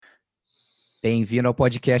Bem-vindo ao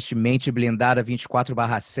podcast Mente Blindada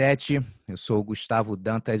 24/7. Eu sou o Gustavo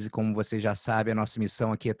Dantas e, como você já sabe, a nossa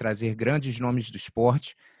missão aqui é trazer grandes nomes do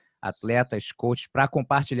esporte, atletas, coaches, para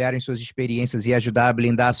compartilharem suas experiências e ajudar a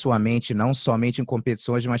blindar a sua mente, não somente em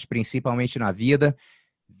competições, mas principalmente na vida,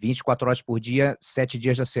 24 horas por dia, 7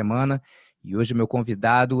 dias da semana. E hoje o meu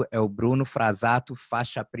convidado é o Bruno Frasato,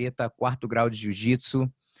 faixa preta, 4º grau de jiu-jitsu,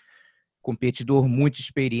 competidor muito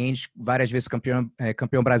experiente, várias vezes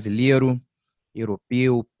campeão brasileiro,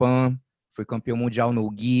 europeu, PAN, foi campeão mundial no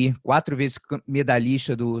GUI, 4 vezes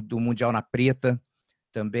medalhista do Mundial na Preta,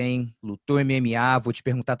 também lutou MMA, vou te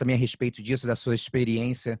perguntar também a respeito disso, da sua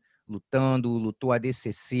experiência lutando, lutou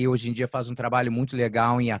ADCC, hoje em dia faz um trabalho muito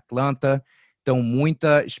legal em Atlanta, então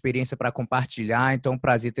muita experiência para compartilhar, então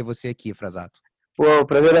prazer ter você aqui, Frasato. Pô, o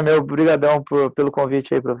prazer é meu, obrigadão pelo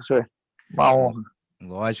convite aí, professor, uma honra.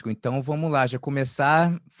 Lógico, então vamos lá, já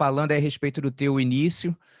começar falando aí a respeito do teu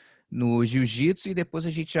início no jiu-jitsu e depois a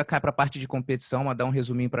gente já cai para a parte de competição, mas dá um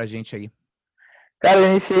resuminho para a gente aí. Cara, eu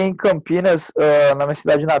iniciei em Campinas, na minha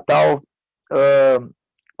cidade natal,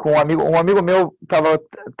 com um amigo meu estava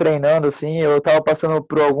treinando, assim, eu estava passando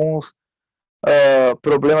por alguns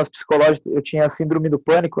problemas psicológicos, eu tinha síndrome do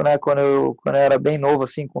pânico, né, quando eu era bem novo,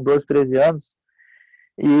 assim, com 12, 13 anos,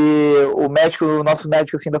 e o nosso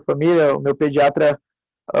médico, assim, da família, o meu pediatra,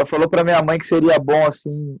 falou para minha mãe que seria bom,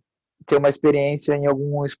 assim, ter uma experiência em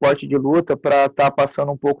algum esporte de luta para estar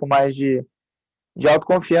passando um pouco mais de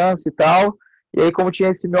autoconfiança e tal. E aí, como tinha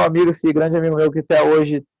esse meu amigo, esse grande amigo meu que até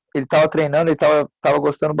hoje ele estava treinando, ele estava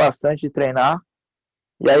gostando bastante de treinar.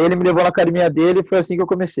 E aí ele me levou na academia dele e foi assim que eu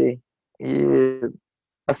comecei. E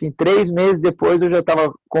assim, 3 meses depois eu já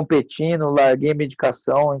estava competindo, larguei a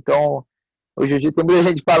medicação. Então, o jiu-jitsu, muita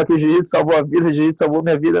gente fala que o jiu-jitsu salvou a vida, o jiu-jitsu salvou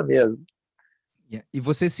minha vida mesmo. E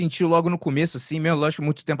você sentiu logo no começo, assim, mesmo, lógico,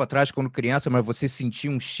 muito tempo atrás, quando criança, mas você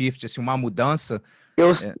sentiu um shift, assim, uma mudança?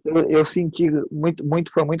 Eu senti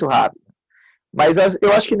foi muito rápido. Mas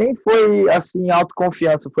eu acho que nem foi, assim,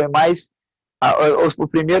 autoconfiança, foi mais, o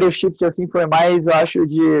primeiro shift, assim, foi mais, eu acho,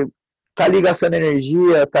 de tá ali gastando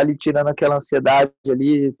energia, tá ali tirando aquela ansiedade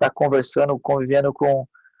ali, tá conversando, convivendo com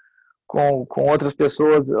outras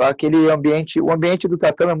pessoas, aquele ambiente, o ambiente do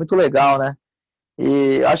tatame é muito legal, né?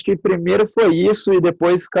 E acho que primeiro foi isso e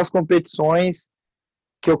depois com as competições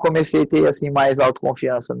que eu comecei a ter, assim, mais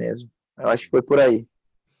autoconfiança mesmo. Eu acho que foi por aí.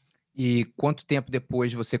 E quanto tempo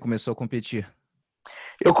depois você começou a competir?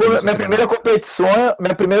 Minha primeira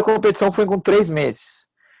competição foi com 3 meses.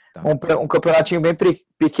 Tá. Um campeonatinho bem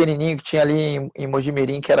pequenininho que tinha ali em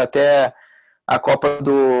Mojimirim, que era até a Copa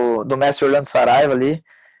do Mestre Orlando Saraiva ali.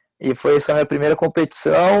 E foi essa minha primeira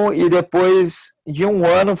competição. E depois de um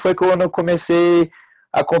ano foi quando eu comecei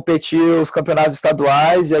a competir os campeonatos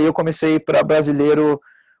estaduais. E aí eu comecei para brasileiro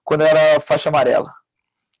quando eu era faixa amarela.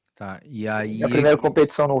 Tá. E aí, minha primeira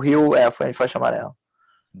competição no Rio foi em faixa amarela.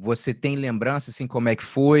 Você tem lembrança, assim, como é que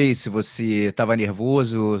foi? Se você estava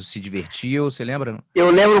nervoso, se divertiu, você lembra?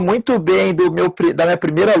 Eu lembro muito bem da minha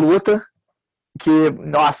primeira luta, que,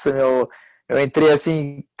 nossa, eu entrei,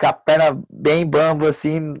 assim, com a perna bem bamba,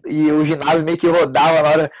 assim, e o ginásio meio que rodava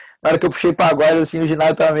na hora que eu puxei pra guarda, assim, o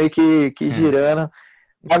ginásio tava meio que girando.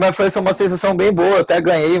 Mas foi uma sensação bem boa, eu até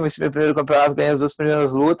ganhei esse meu primeiro campeonato, ganhei as 2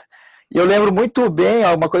 primeiras lutas. E eu lembro muito bem,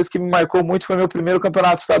 uma coisa que me marcou muito foi meu primeiro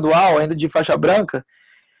campeonato estadual, ainda de faixa branca,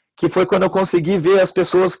 que foi quando eu consegui ver as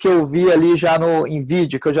pessoas que eu vi ali já em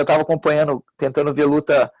vídeo, que eu já estava acompanhando, tentando ver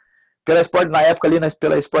luta pela Sport, na época ali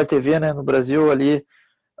pela Sport TV, né, no Brasil, ali,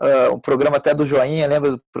 um programa até do Joinha,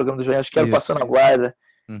 lembra do programa do Joinha? Acho que era Passando a Guarda,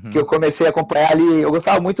 que eu comecei a acompanhar ali, eu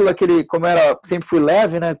gostava muito daquele, como sempre fui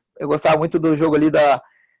leve, né, eu gostava muito do jogo ali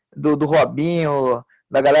do Robinho,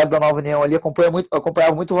 da galera da Nova União ali,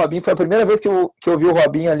 acompanhava muito o Robinho, foi a primeira vez que eu vi o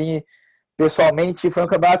Robinho ali pessoalmente, foi um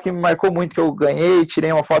campeonato que me marcou muito, que eu ganhei,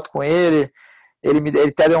 tirei uma foto com ele, ele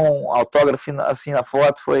até deu um autógrafo assim na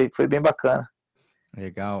foto, foi bem bacana.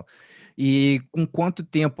 Legal. E com quanto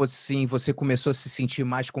tempo, assim, você começou a se sentir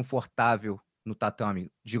mais confortável no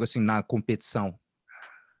tatame? Digo assim, na competição.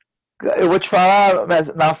 Eu vou te falar,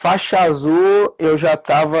 mas na faixa azul eu já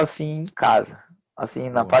estava assim em casa. Assim,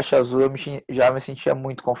 na faixa azul eu já me sentia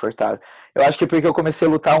muito confortável. Eu acho que porque eu comecei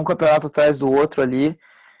a lutar um campeonato atrás do outro ali,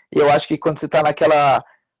 e eu acho que quando você está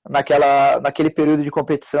naquele período de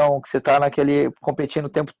competição, que você está competindo o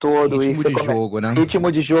tempo todo, ritmo de jogo, né?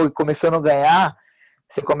 Ritmo de jogo, começando a ganhar,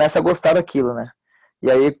 você começa a gostar daquilo, né?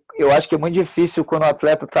 E aí eu acho que é muito difícil quando o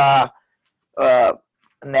atleta está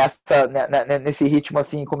nesse ritmo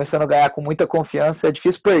assim, começando a ganhar com muita confiança, é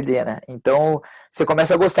difícil perder, né? Então você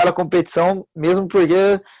começa a gostar da competição, mesmo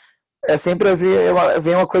porque sempre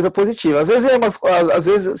vem uma coisa positiva. Às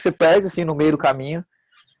vezes você perde assim no meio do caminho,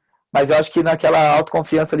 Mas eu acho que naquela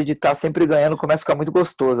autoconfiança ali de estar sempre ganhando, começa a ficar muito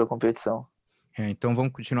gostoso a competição. Então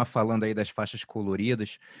vamos continuar falando aí das faixas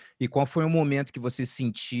coloridas. E qual foi o momento que você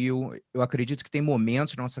sentiu? Eu acredito que tem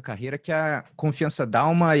momentos na nossa carreira que a confiança dá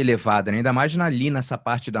uma elevada, né? Ainda mais ali nessa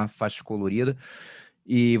parte da faixa colorida.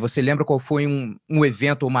 E você lembra qual foi um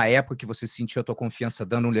evento ou uma época que você sentiu a tua confiança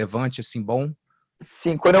dando um levante assim bom?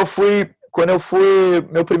 Sim, quando eu fui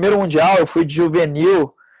meu primeiro mundial, eu fui de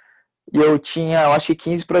juvenil e eu tinha, eu acho que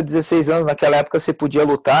 15 para 16 anos. Naquela época você podia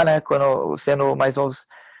lutar, né? Quando sendo mais uns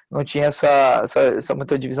não tinha essa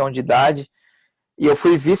muita divisão de idade. E eu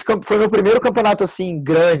fui vice, foi meu primeiro campeonato assim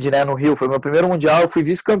grande, né, no Rio, foi meu primeiro mundial, eu fui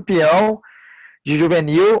vice-campeão de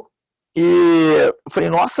juvenil e eu falei,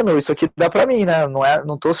 nossa, meu, isso aqui dá pra mim, né?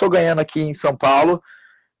 Não tô só ganhando aqui em São Paulo,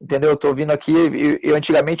 entendeu? Eu tô vindo aqui, eu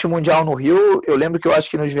antigamente o mundial no Rio, eu lembro que eu acho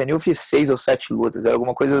que no juvenil eu fiz 6 ou 7 lutas, era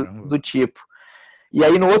alguma coisa Caramba. do tipo. E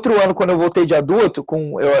aí no outro ano, quando eu voltei de adulto,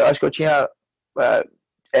 eu acho que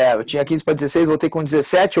é, eu tinha 15 para 16, voltei com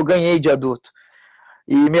 17, eu ganhei de adulto.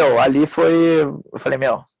 E, meu, ali foi. Eu falei,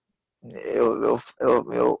 meu,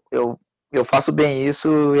 eu faço bem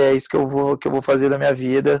isso e é isso que eu vou fazer da minha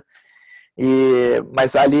vida.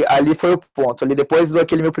 Mas ali foi o ponto. Ali depois do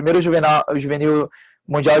aquele meu primeiro juvenil,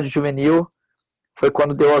 mundial de juvenil, foi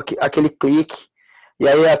quando deu aquele clique. E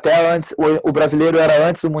aí até antes, o brasileiro era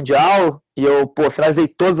antes do mundial, e eu, pô, finalizei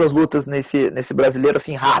todas as lutas nesse brasileiro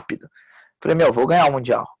assim rápido. Falei, meu, vou ganhar o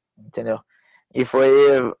mundial, entendeu? E foi,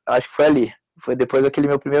 acho que foi ali. Foi depois daquele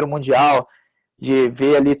meu primeiro mundial, de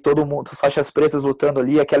ver ali todo mundo, as faixas pretas lutando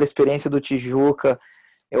ali, aquela experiência do Tijuca.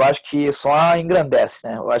 Eu acho que só engrandece,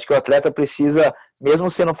 né? Eu acho que o atleta precisa, mesmo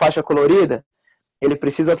sendo faixa colorida, ele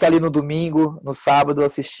precisa estar ali no domingo, no sábado,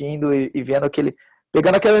 assistindo e vendo aquele.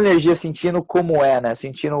 Pegando aquela energia, sentindo como é, né?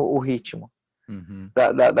 Sentindo o ritmo Uhum.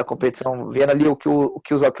 da competição, vendo ali o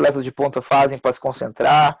que os atletas de ponta fazem para se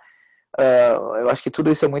concentrar. Eu acho que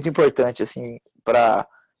tudo isso é muito importante, assim, para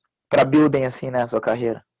building, assim, né, sua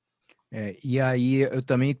carreira. E aí, eu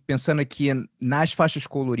também, pensando aqui nas faixas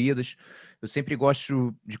coloridas, eu sempre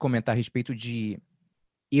gosto de comentar a respeito de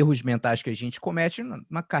erros mentais que a gente comete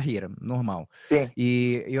na carreira normal. Sim.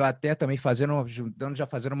 E eu até também ajudando já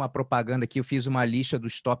fazendo uma propaganda aqui, eu fiz uma lista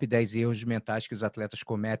dos top 10 erros mentais que os atletas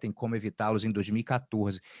cometem, como evitá-los em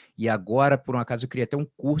 2014. E agora, por um acaso, eu criei até um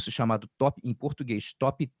curso chamado em português,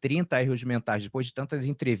 Top 30 Erros Mentais, depois de tantas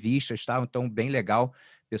entrevistas, tá? Então, bem legal.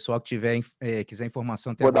 Pessoal que quiser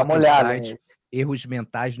informação, até Vou dar uma bota o olhada site nisso.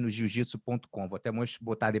 errosmentasnojiu-jitsu.com. Vou até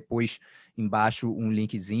botar depois embaixo um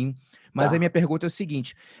linkzinho. Mas a Tá. minha pergunta é o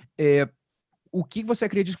seguinte: o que você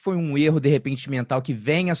acredita que foi um erro, de repente, mental que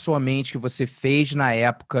vem à sua mente que você fez na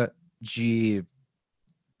época de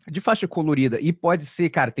faixa colorida? E pode ser,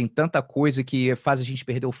 cara, tem tanta coisa que faz a gente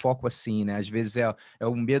perder o foco assim, né? Às vezes é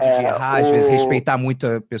o medo de É, errar, às vezes o, respeitar muito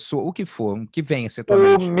a pessoa, o que for, o que vem a ser tua o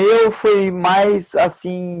mente. meu foi mais,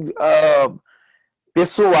 assim,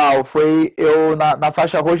 pessoal. Foi eu, na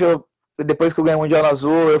faixa roxa, depois que eu ganhei o Mundial no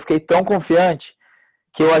Azul, eu fiquei tão confiante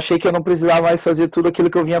que eu achei que eu não precisava mais fazer tudo aquilo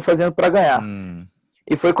que eu vinha fazendo para ganhar. Hum,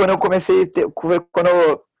 E foi quando eu comecei, foi quando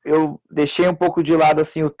eu deixei um pouco de lado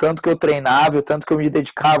assim o tanto que eu treinava, o tanto que eu me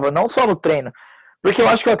dedicava, não só no treino, porque eu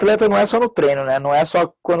acho que o atleta não é só no treino, né? Não é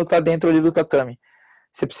só quando tá dentro ali do tatame.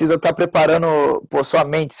 Você precisa estar preparando, pô, sua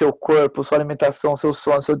mente, seu corpo, sua alimentação, seu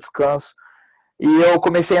sono, seu descanso. E eu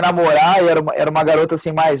comecei a namorar, e era uma garota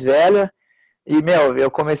assim mais velha, e meu,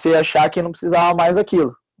 eu comecei a achar que não precisava mais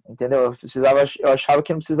daquilo, entendeu? Eu achava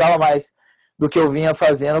que não precisava mais do que eu vinha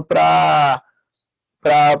fazendo para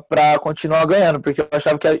continuar ganhando, porque eu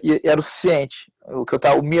achava que era o suficiente.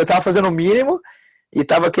 Eu tava fazendo o mínimo e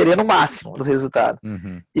tava querendo o máximo do resultado.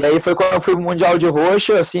 uhum. E aí foi quando eu fui pro Mundial de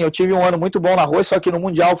Roxa, assim, eu tive um ano muito bom na Roxa, só que no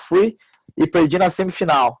Mundial fui e perdi na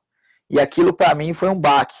semifinal. E aquilo para mim foi um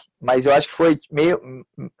baque, mas eu acho que foi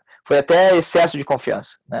até excesso de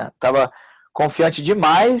confiança, né? Tava confiante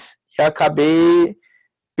demais e acabei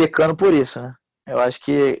pecando por isso, né? Eu acho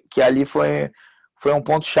que ali foi um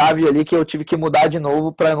ponto chave ali que eu tive que mudar de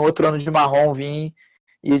novo para no outro ano de marrom vir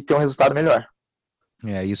e ter um resultado melhor.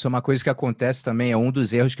 Isso é uma coisa que acontece também, é um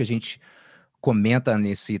dos erros que a gente comenta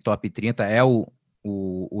nesse top 30, é o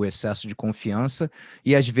excesso de confiança,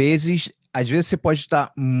 e às vezes você pode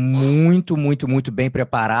estar muito, muito, muito bem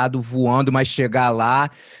preparado, voando, mas chegar lá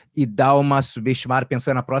e dar uma subestimada,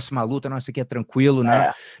 pensando na próxima luta, nossa, isso aqui é tranquilo, né?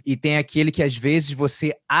 É, E tem aquele que às vezes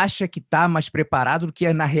você acha que tá mais preparado do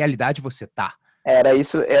que na realidade você tá. era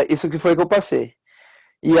isso, isso que foi que eu passei.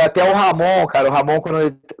 E até o Ramon, cara, o Ramon,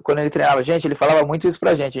 quando ele treinava a gente, ele falava muito isso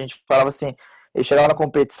pra gente. A gente falava assim, ele chegava na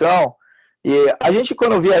competição e a gente,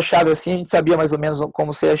 quando via a chave assim, a gente sabia mais ou menos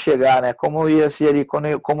como você ia chegar, né? Como ia ser ali, quando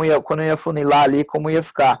ia funilar ali, como ia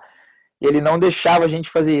ficar. E ele não deixava a gente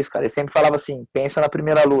fazer isso, cara. Ele sempre falava assim, pensa na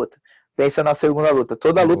primeira luta, pensa na segunda luta.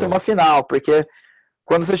 Toda luta é uma final, porque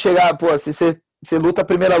quando você chegar, pô, se você luta a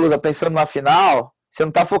primeira luta pensando na final, você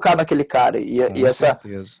não tá focado naquele cara. E essa,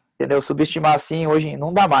 certeza. entendeu? Subestimar assim hoje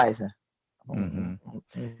não dá mais, né? Não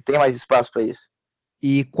tem mais espaço para isso.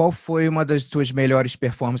 E qual foi uma das tuas melhores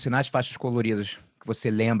performances nas faixas coloridas que você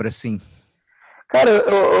lembra, assim? Cara,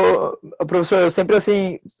 professor, eu sempre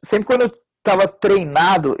assim, sempre quando eu tava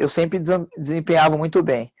treinado, eu sempre desempenhava muito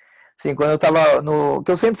bem. Assim, quando eu tava no,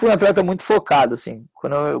 que eu sempre fui um atleta muito focado, assim.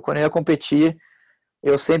 Quando eu ia competir,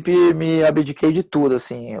 eu sempre me abdiquei de tudo,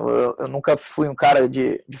 assim. Eu nunca fui um cara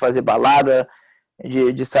de fazer balada,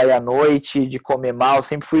 de sair à noite, de comer mal. Eu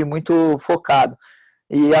sempre fui muito focado.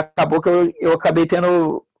 E acabou que eu acabei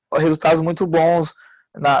tendo resultados muito bons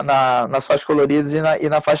nas faixas coloridas e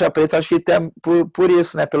na faixa preta, acho que até por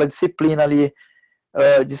isso, né? Pela disciplina ali,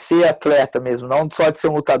 de ser atleta mesmo, não só de ser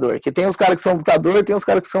um lutador. Que tem os caras que são lutador e tem os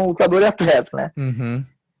caras que são lutador e atleta, né?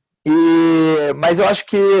 Mas eu acho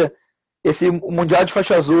que esse Mundial de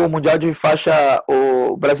faixa azul, o Mundial de faixa,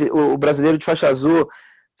 o brasileiro de faixa azul,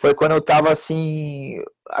 foi quando eu tava assim,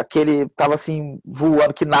 tava assim,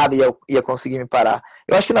 voando, que nada ia conseguir me parar.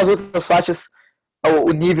 Eu acho que nas outras faixas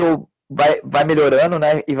o nível vai melhorando,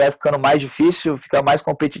 né, e vai ficando mais difícil, fica mais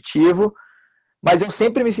competitivo, mas eu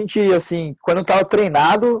sempre me senti assim, quando eu tava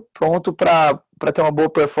treinado, pronto para ter uma boa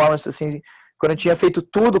performance, assim, quando eu tinha feito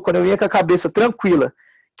tudo, quando eu ia com a cabeça tranquila,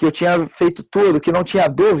 que eu tinha feito tudo, que não tinha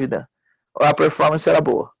dúvida, a performance era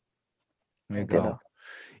boa. Legal. Entendeu?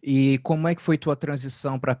 E como é que foi tua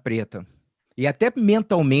transição para preta? E até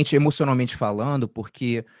mentalmente, emocionalmente falando,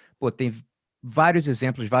 porque, pô, tem vários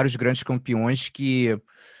exemplos, vários grandes campeões que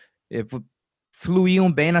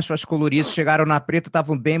fluíam bem nas suas coloridas, chegaram na preta,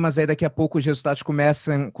 estavam bem, mas aí daqui a pouco os resultados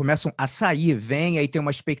começam a sair, vem, aí tem uma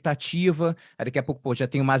expectativa, aí daqui a pouco, pô, já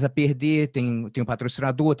tenho mais a perder, tem um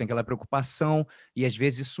patrocinador, tem aquela preocupação, e às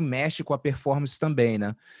vezes isso mexe com a performance também,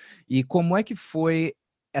 né? E como é que foi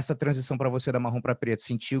essa transição para você da marrom para preta?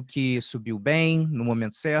 Sentiu que subiu bem, no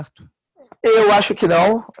momento certo? Eu acho que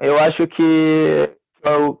não. Eu acho que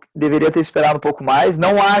eu deveria ter esperado um pouco mais.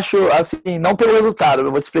 Não acho, assim, não pelo resultado.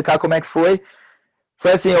 Eu vou te explicar como é que foi.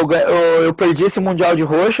 Foi assim, eu perdi esse Mundial de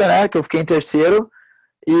Roxa, né? Que eu fiquei em terceiro.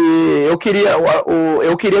 E eu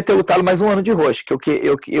queria ter lutado mais um ano de roxa, que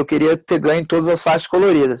eu queria ter ganho em todas as faixas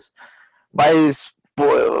coloridas. Mas, pô,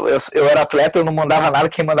 eu era atleta, eu não mandava nada,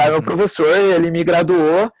 quem mandava era o meu professor, ele me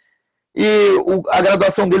graduou. E a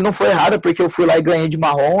graduação dele não foi errada, porque eu fui lá e ganhei de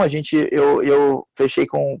marrom. Eu fechei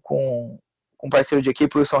com um parceiro de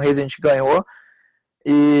equipe, o Wilson Reis, a gente ganhou.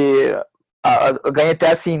 E eu ganhei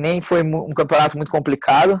até assim, nem foi um campeonato muito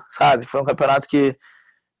complicado, sabe? Foi um campeonato que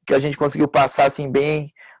a gente conseguiu passar assim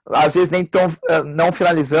bem, às vezes nem tão não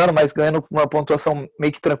finalizando, mas ganhando uma pontuação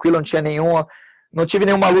meio que tranquila, não tive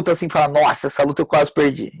nenhuma luta assim, falar, nossa, essa luta eu quase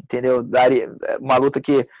perdi, entendeu? Uma luta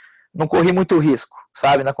que não corri muito risco,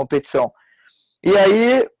 sabe, na competição. E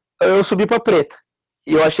aí eu subi para preta.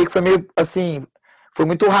 E eu achei que foi meio assim, foi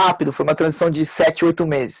muito rápido, foi uma transição de 7, 8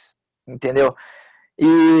 meses, entendeu?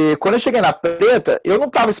 E quando eu cheguei na preta, eu não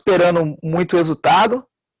estava esperando muito resultado,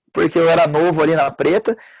 porque eu era novo ali na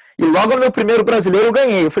preta, e logo no meu primeiro brasileiro eu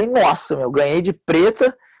ganhei. Eu falei, nossa, ganhei de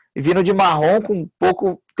preta, vindo de marrom, com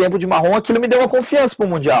pouco tempo de marrom, aquilo me deu uma confiança pro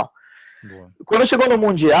Mundial. Boa. Quando chegou no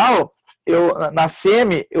Mundial, na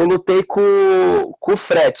semi, eu lutei com o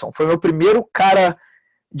Fredson. Foi meu primeiro cara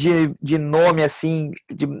de nome, assim,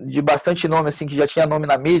 de bastante nome, assim, que já tinha nome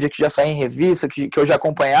na mídia, que já saía em revista, que eu já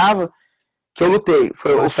acompanhava, que eu lutei.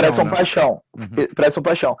 Foi Paixão, o Fredson, né? Paixão. Fredson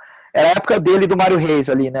Paixão. Era a época dele e do Mário Reis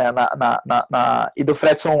ali, né? E do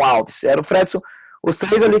Fredson Alves. Era o Fredson. Os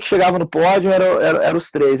três ali que chegavam no pódio eram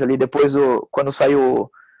os três ali. Depois, quando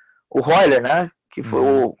saiu o Royler, né? Que foi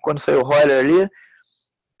quando saiu o Royler ali,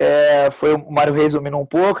 foi o Mário Reis dominou um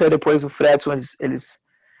pouco. Aí depois o Fredson,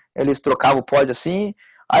 eles trocavam o pódio assim.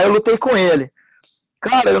 Aí eu lutei com ele.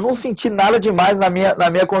 Cara, eu não senti nada demais na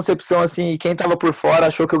minha concepção, assim. Quem tava por fora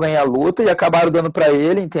achou que eu ganhei a luta e acabaram dando pra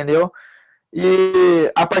ele, entendeu?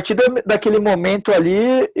 E a partir daquele momento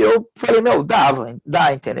ali, eu falei,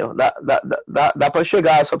 dá, entendeu? Dá para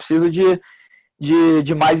chegar, só preciso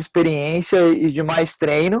de mais experiência e de mais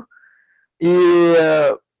treino.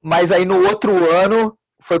 Mas aí no outro ano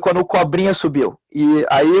foi quando o Cobrinha subiu. E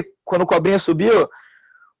aí, quando o Cobrinha subiu,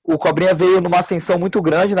 o Cobrinha veio numa ascensão muito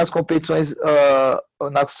grande nas competições,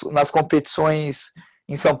 nas competições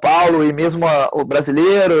em São Paulo e mesmo o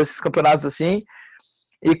brasileiro, esses campeonatos assim.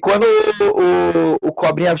 E quando o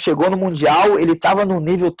Cobrinha chegou no Mundial, ele estava num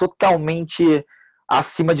nível totalmente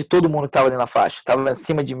acima de todo mundo que estava ali na faixa. Estava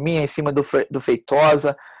acima de mim, acima do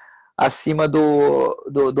Feitosa, acima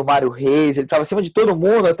do Mário Reis, ele estava acima de todo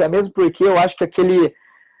mundo, até mesmo porque eu acho que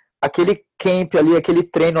aquele camp ali, aquele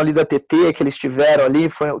treino ali da TT que eles tiveram ali,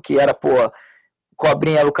 que era, pô,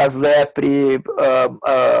 Cobrinha, Lucas Lepre,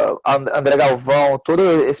 André Galvão, todo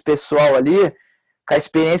esse pessoal ali, com a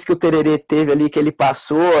experiência que o Tererê teve ali, que ele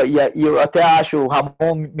passou, e eu até acho, o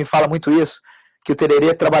Ramon me fala muito isso, que o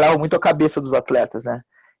Tererê trabalhava muito a cabeça dos atletas, né?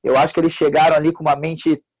 Eu acho que eles chegaram ali com uma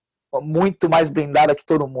mente muito mais blindada que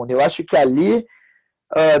todo mundo. Eu acho que ali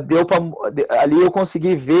ali eu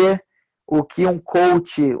consegui ver o que um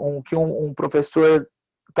coach, um professor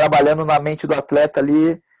trabalhando na mente do atleta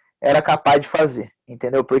ali era capaz de fazer,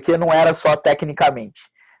 entendeu? Porque não era só tecnicamente.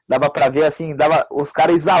 Dava para ver assim, os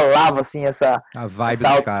caras exalavam assim a vibe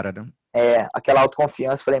dos caras, né? Aquela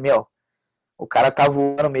autoconfiança. Falei, meu, o cara tá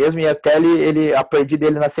voando mesmo, e até a perdi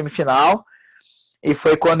dele na semifinal, e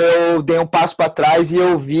foi quando eu dei um passo para trás e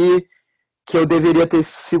eu vi que eu deveria ter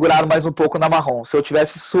segurado mais um pouco na marrom. Se eu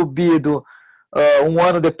tivesse subido um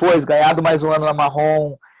ano depois, ganhado mais um ano na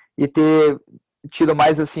marrom e ter tido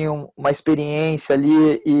mais assim uma experiência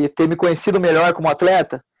ali e ter me conhecido melhor como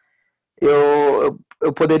atleta,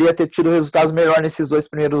 eu poderia ter tido resultados melhores nesses 2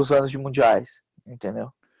 primeiros anos de mundiais, entendeu?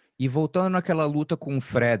 E voltando naquela luta com o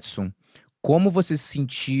Fredson, como você se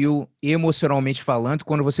sentiu emocionalmente falando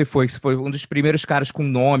quando você foi um dos primeiros caras com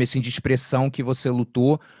nome, assim, de expressão que você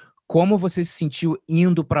lutou? Como você se sentiu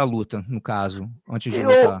indo para a luta, no caso, antes de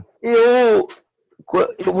lutar? Eu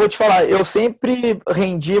vou te falar, eu sempre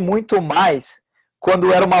rendi muito mais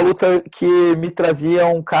quando era uma luta que me trazia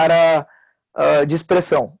um cara de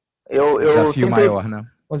expressão. Desafio maior, né?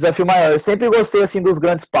 Um desafio maior. Eu sempre gostei assim dos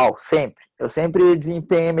grandes paus, sempre. Eu sempre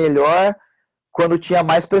desempenhei melhor quando tinha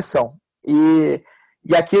mais pressão. E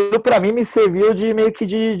aquilo para mim me serviu de meio que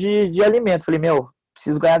de alimento. Falei, meu,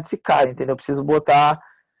 preciso ganhar desse cara, entendeu? Preciso botar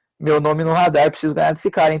meu nome no radar, preciso ganhar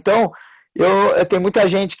desse cara. Então, eu tenho muita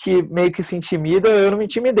gente que meio que se intimida, eu não me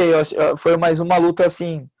intimidei. Foi mais uma luta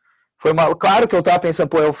assim. Claro que eu tava pensando,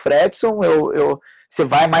 pô, é o Fredson, você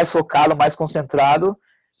vai mais focado, mais concentrado,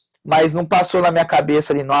 mas não passou na minha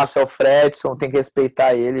cabeça ali, nossa, é o Fredson, tem que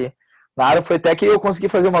respeitar ele. Nada, foi até que eu consegui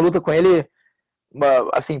fazer uma luta com ele,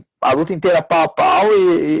 assim, a luta inteira pau a pau,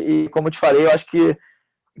 e como eu te falei, eu acho que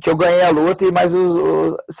eu ganhei a luta, mas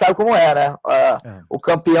sabe como é, né? O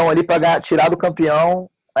campeão ali, para tirar do campeão,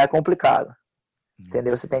 é complicado.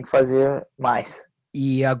 Entendeu? Você tem que fazer mais.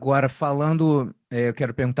 E agora, falando, eu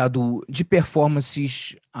quero perguntar de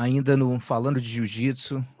performances, ainda falando de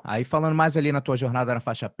jiu-jitsu, aí falando mais ali na tua jornada na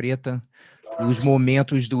faixa preta, os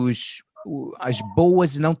momentos as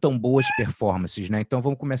boas e não tão boas performances, né? Então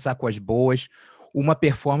vamos começar com as boas. Uma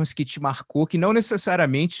performance que te marcou, que não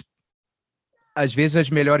necessariamente, às vezes as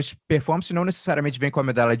melhores performances não necessariamente vêm com a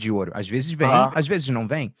medalha de ouro. Às vezes vem, às vezes não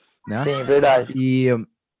vem, né? Sim, verdade. E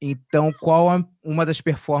então, qual uma das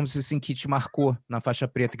performances assim, que te marcou na faixa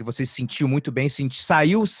preta, que você se sentiu muito bem,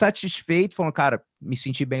 saiu satisfeito, falando, cara, me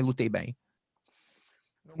senti bem, lutei bem?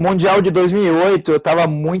 No Mundial de 2008, eu estava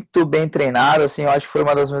muito bem treinado, assim, eu acho que foi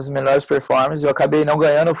uma das minhas melhores performances. Eu acabei não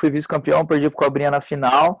ganhando, eu fui vice-campeão, perdi pro Cobrinha na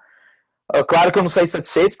final. Claro que eu não saí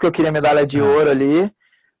satisfeito, porque eu queria medalha de ouro ali.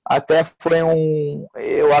 Até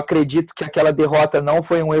eu acredito que aquela derrota não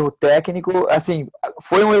foi um erro técnico, assim,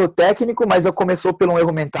 foi um erro técnico, mas começou por um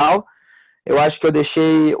erro mental. Eu acho que eu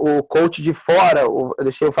deixei o coach de fora, eu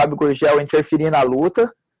deixei o Fábio Gurgel interferir na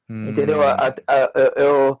luta, entendeu?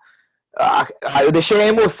 Eu deixei a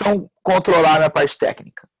emoção controlar a minha parte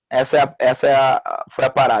técnica. Foi a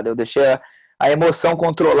parada. Eu deixei a emoção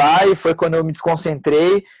controlar, e foi quando eu me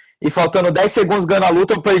desconcentrei, e faltando 10 segundos ganhando a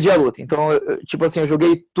luta, eu perdi a luta. Então, tipo assim, eu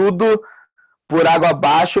joguei tudo por água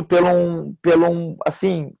abaixo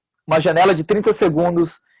assim, uma janela de 30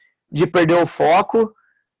 segundos de perder o foco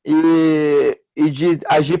e de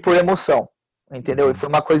agir por emoção, entendeu? E foi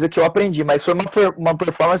uma coisa que eu aprendi, mas foi uma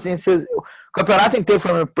performance, o campeonato inteiro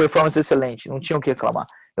foi uma performance excelente, não tinha o que reclamar.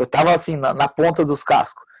 Eu tava assim, na ponta dos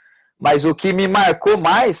cascos. Mas o que me marcou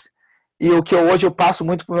mais, e o que hoje eu passo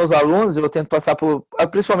muito para meus alunos, eu tento passar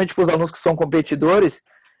principalmente para os alunos que são competidores,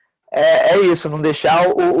 é isso, não deixar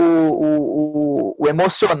o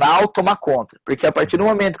emocional tomar conta. Porque a partir do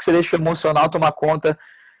momento que você deixa o emocional tomar conta,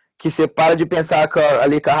 que você para de pensar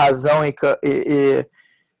ali com a razão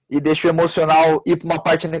e deixa o emocional ir para uma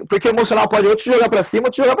parte... Porque o emocional pode ou te jogar para cima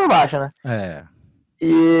ou te jogar para baixo, né?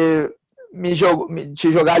 E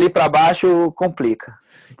te jogar ali para baixo complica.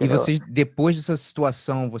 Entendeu? E você, depois dessa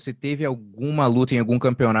situação, você teve alguma luta em algum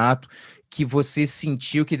campeonato que você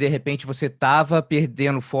sentiu que de repente você estava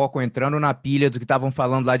perdendo foco, entrando na pilha do que estavam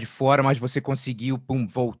falando lá de fora, mas você conseguiu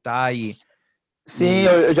voltar Sim,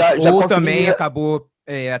 eu já ou consegui... também acabou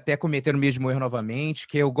até cometer o mesmo erro novamente,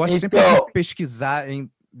 que eu gosto sempre de Então, pesquisar,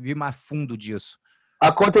 vir mais fundo disso.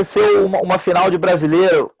 aconteceu uma final de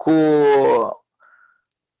brasileiro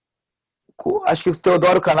acho que o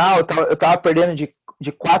Teodoro Canal, eu tava perdendo de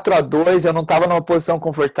 4-2, eu não tava numa posição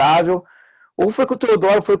confortável. Ou foi com o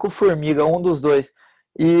Teodoro, ou foi com o Formiga, um dos dois.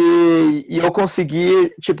 E eu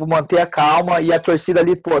consegui, tipo, manter a calma. E a torcida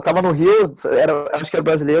ali, pô, tava no Rio, acho que era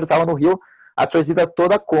brasileiro, tava no Rio, a torcida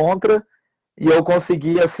toda contra. E eu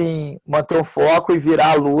consegui, assim, manter o foco e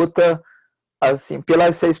virar a luta, assim, pela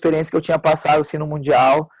essa experiência que eu tinha passado, assim, no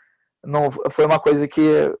Mundial. Não, foi uma coisa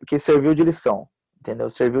que serviu de lição, entendeu?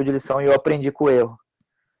 Serviu de lição e eu aprendi com o erro.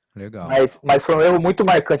 Legal. Mas foi um erro muito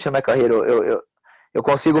marcante na minha carreira. Eu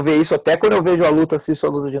consigo ver isso até quando eu vejo a luta, assisto a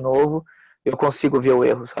luta de novo, eu consigo ver o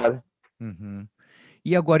erro, sabe? Uhum.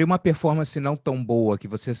 E agora, e uma performance não tão boa, que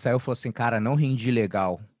você saiu e falou assim, cara, não rendi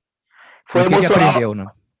legal. E Foi o que que emocional, aprendeu, né?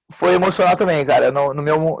 foi emocional também, cara.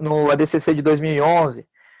 No ADCC de 2011,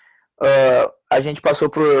 a gente passou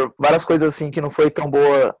por várias coisas assim que não foi tão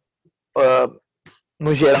boa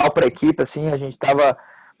no geral para a equipe, assim. A gente tava,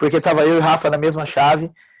 porque tava eu e o Rafa na mesma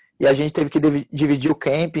chave e a gente teve que dividir o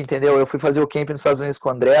camp, entendeu? Eu fui fazer o camp nos Estados Unidos com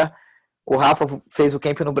o André. O Rafa fez o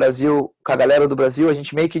camp no Brasil com a galera do Brasil, a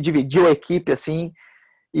gente meio que dividiu a equipe assim,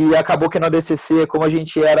 e acabou que no ADCC, como a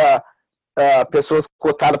gente era pessoas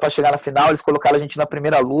cotadas para chegar na final, eles colocaram a gente na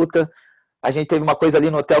primeira luta. A gente teve uma coisa ali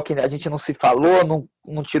no hotel que a gente não se falou,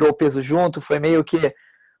 não tirou o peso junto, foi meio que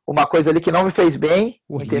uma coisa ali que não me fez bem,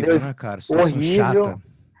 Horrível, entendeu? né, cara? Situação Horrível. chata.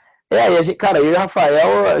 E a gente, cara, eu e o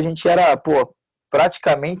Rafael, a gente era, pô,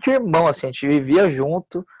 praticamente irmão, assim, a gente vivia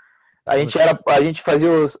junto, a gente fazia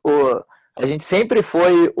a gente sempre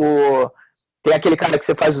foi tem aquele cara que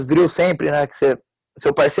você faz os drills sempre, né, que você,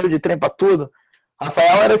 seu parceiro de treino pra tudo.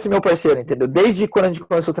 Rafael era esse meu parceiro, entendeu? Desde quando a gente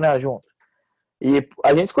começou a treinar junto. E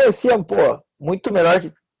a gente se conhecia, pô, muito melhor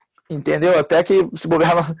que, entendeu? Até que se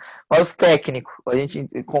bobear nós técnico. A gente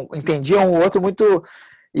entendia um outro muito.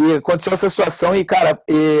 E aconteceu essa situação e, cara,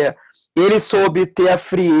 ele soube ter a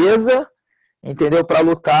frieza, entendeu? Para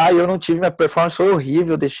lutar e eu não tive, minha performance foi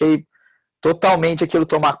horrível, deixei totalmente aquilo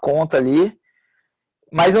tomar conta ali.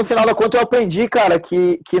 Mas no final da conta eu aprendi, cara,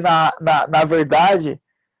 que na verdade,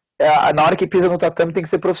 na hora que pisa no tatame tem que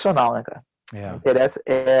ser profissional, né, cara? Não É. interessa,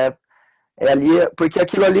 ali, porque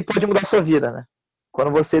aquilo ali pode mudar a sua vida, né?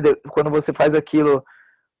 Quando você faz aquilo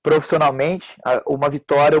profissionalmente, uma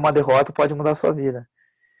vitória, uma derrota pode mudar a sua vida.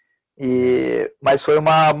 Mas foi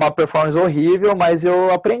uma performance horrível, mas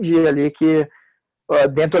eu aprendi ali que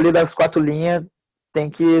dentro ali das 4 linhas tem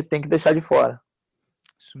que deixar de fora.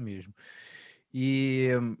 Isso mesmo. E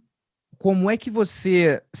como é que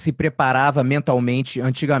você se preparava mentalmente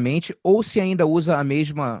antigamente, ou se ainda usa a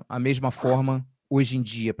mesma forma hoje em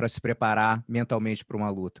dia para se preparar mentalmente para uma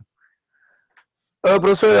luta?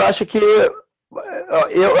 Professor, eu acho que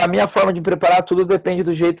a minha forma de preparar tudo depende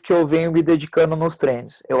do jeito que eu venho me dedicando nos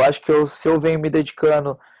treinos. Eu acho que se eu venho me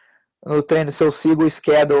dedicando no treino, se eu sigo o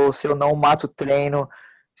schedule, se eu não mato o treino,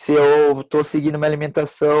 se eu estou seguindo minha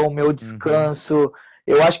alimentação, meu descanso,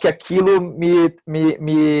 eu acho que aquilo me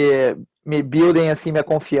buildem assim minha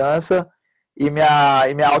confiança e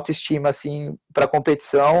minha autoestima assim para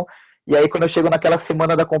competição. E aí quando eu chego naquela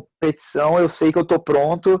semana da competição, eu sei que eu estou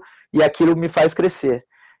pronto e aquilo me faz crescer.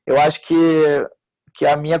 Eu acho que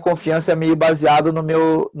a minha confiança é meio baseada no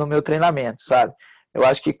meu treinamento, sabe? Eu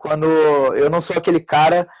acho que quando eu não sou aquele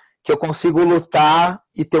cara que eu consigo lutar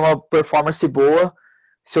e ter uma performance boa,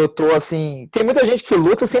 se eu tô assim. Tem muita gente que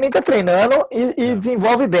luta sem nem estar treinando e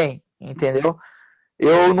desenvolve bem, entendeu?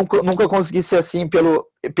 Eu nunca consegui ser assim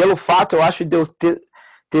pelo fato, eu acho, de eu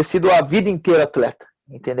ter sido a vida inteira atleta,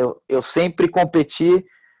 entendeu? Eu sempre competi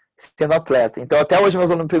sendo atleta. Então, até hoje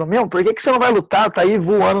meus alunos me perguntam, meu, por que você não vai lutar? Tá aí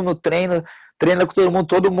voando no treino, treina com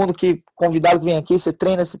todo mundo que convidado que vem aqui, você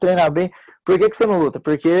treina bem. Por que você não luta?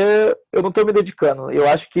 Porque eu não tô me dedicando. Eu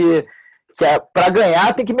acho que para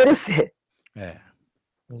ganhar tem que merecer. É.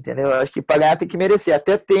 Entendeu? Eu acho que para ganhar tem que merecer.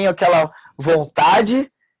 Até tenho aquela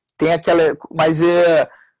vontade, tem aquela, mas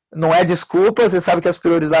não é desculpa. Você sabe que as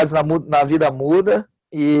prioridades na vida mudam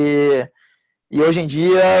e hoje em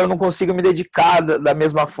dia eu não consigo me dedicar da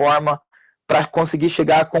mesma forma para conseguir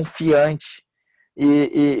chegar confiante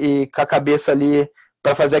e com a cabeça ali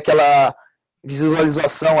para fazer aquela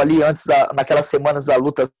visualização ali antes naquelas semanas da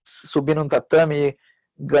luta, subindo no tatame,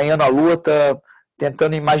 ganhando a luta,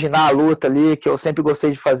 tentando imaginar a luta ali, que eu sempre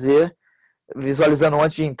gostei de fazer, visualizando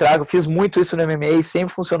antes de entrar. Eu fiz muito isso no MMA,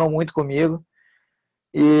 sempre funcionou muito comigo.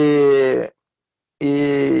 E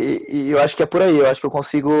eu acho que é por aí. Eu acho que eu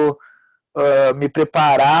consigo me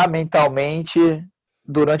preparar mentalmente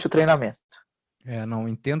durante o treinamento. Não,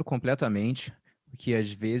 entendo completamente. que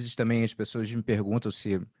às vezes também as pessoas me perguntam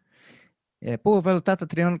se, pô, vai lutar, tá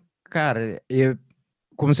treinando. Cara,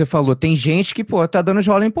 como você falou, tem gente que, pô, tá dando os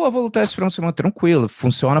rolinhos, pô, vou lutar esse final de semana, tranquilo,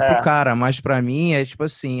 funciona pro É, cara, mas pra mim é tipo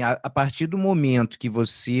assim, a partir do momento que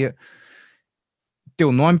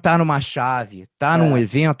teu nome tá numa chave, tá num é,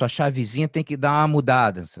 evento, a chavezinha tem que dar uma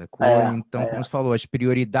mudada, sacou? Então, como é, você falou, as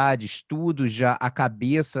prioridades, tudo já, a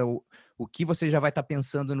cabeça, o que você já vai estar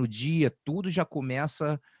pensando no dia, tudo já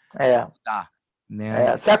começa a é. mudar,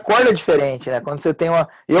 né? Você acorda diferente, né? Quando você tem uma.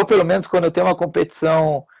 Eu, pelo menos, quando eu tenho uma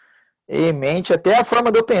competição em mente, até a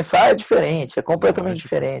forma de eu pensar é diferente, é completamente Lógico.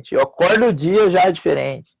 diferente. Eu acordo o dia já é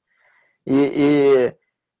diferente. E,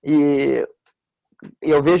 e,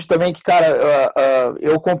 e eu vejo também que, cara,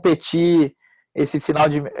 eu competi esse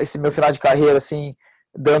meu final de carreira, assim,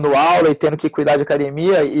 dando aula e tendo que cuidar de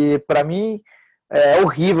academia, e para mim é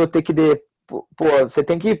horrível ter que. Pô, você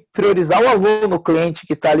tem que priorizar o aluno, o cliente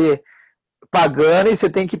que está ali pagando, e você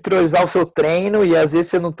tem que priorizar o seu treino, e às vezes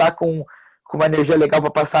você não está com uma energia legal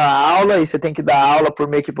para passar a aula, e você tem que dar aula por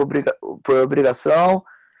meio que por obrigação,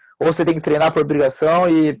 ou você tem que treinar por obrigação,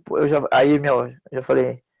 e aí, meu, eu já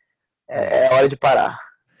falei, É. é hora de parar.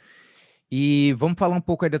 E vamos falar um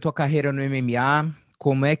pouco aí da tua carreira no MMA.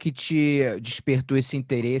 Como é que te despertou esse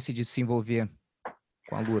interesse de se envolver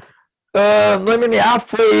com a luta? No MMA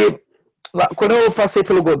foi. Quando eu passei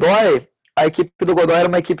pelo Godoy, a equipe do Godoy era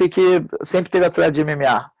uma equipe que sempre teve atleta de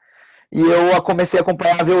MMA. E eu comecei a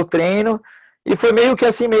acompanhar, ver o treino, e foi meio que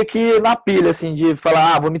assim, meio que na pilha, assim, de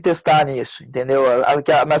falar, vou me testar nisso, entendeu?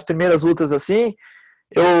 Nas primeiras lutas, assim,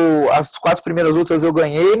 as 4 primeiras lutas eu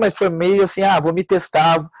ganhei, mas foi meio assim, vou me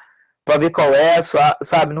testar para ver qual é,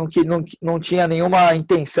 sabe? Não tinha nenhuma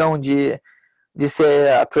intenção de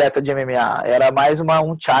ser atleta de MMA, era mais um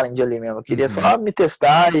challenge ali mesmo. Eu queria Uhum. só me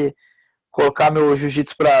testar e colocar meu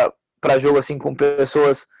jiu-jitsu para jogo assim com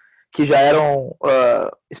pessoas que já eram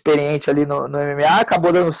experientes ali no MMA,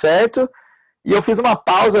 acabou dando certo. E eu fiz uma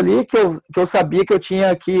pausa ali que eu sabia que eu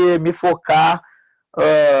tinha que me focar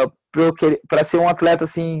para ser um atleta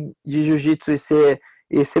assim de jiu-jitsu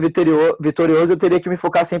e ser vitorioso, eu teria que me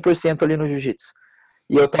focar 100% ali no jiu-jitsu.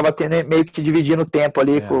 E eu tava meio que dividindo o tempo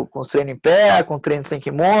ali É. com os treinos em pé, com treino sem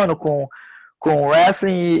kimono, com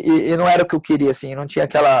wrestling, e não era o que eu queria, assim, não tinha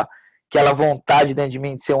aquela vontade dentro de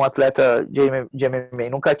mim de ser um atleta de MMA,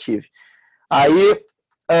 nunca tive. Aí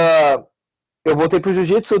eu voltei pro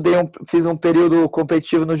jiu-jitsu, fiz um período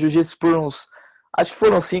competitivo no jiu-jitsu por acho que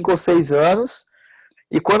foram 5 ou 6 anos,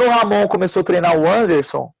 e quando o Ramon começou a treinar o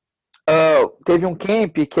Anderson, teve um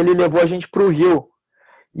camp que ele levou a gente pro Rio,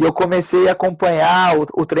 e eu comecei a acompanhar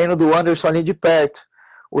o treino do Anderson ali de perto.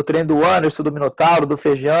 O treino do Anderson, do Minotauro, do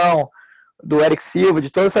Feijão, do Eric Silva, de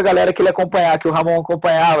toda essa galera que ele acompanhava, que o Ramon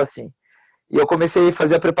acompanhava, assim. E eu comecei a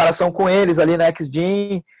fazer a preparação com eles ali na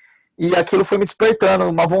X-Gym, e aquilo foi me despertando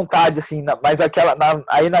uma vontade, assim. Mas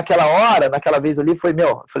aí naquela hora, naquela vez ali, eu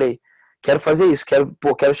falei, quero fazer isso,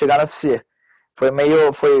 quero chegar na UFC.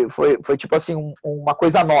 Foi tipo assim, uma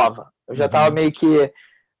coisa nova. Eu já tava Uhum. meio que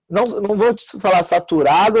não vou te falar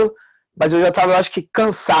saturado, mas eu já estava, acho que,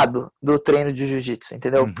 cansado do treino de jiu-jitsu,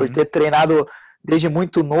 entendeu? Por Uhum. ter treinado desde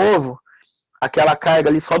muito novo, aquela carga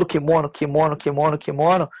ali só do kimono,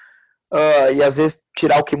 e às vezes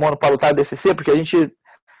tirar o kimono para lutar DCC, porque a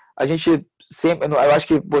gente sempre, eu acho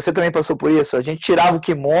que você também passou por isso, a gente tirava o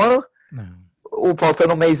kimono, Não.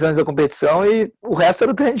 faltando um mês antes da competição, e o resto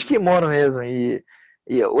era o treino de kimono mesmo, e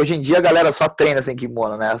hoje em dia a galera só treina sem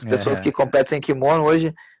kimono, né? As pessoas É. que competem sem kimono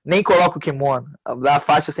hoje nem colocam o kimono, dá a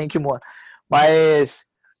faixa sem kimono. Mas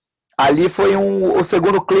ali foi o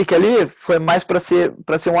segundo clique ali foi mais para ser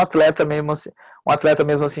um atleta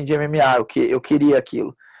mesmo assim de MMA, eu queria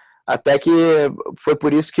aquilo. Até que foi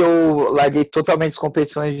por isso que eu larguei totalmente as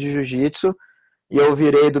competições de jiu-jitsu e eu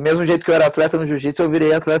virei, do mesmo jeito que eu era atleta no jiu-jitsu, eu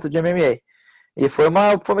virei atleta de MMA. E foi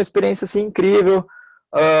uma experiência assim incrível.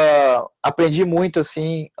 Aprendi muito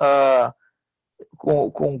assim,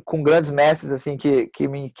 com grandes mestres assim que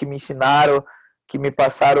me ensinaram, que me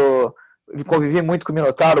passaram. Convivi muito com o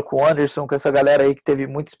Minotauro, com o Anderson, com essa galera aí que teve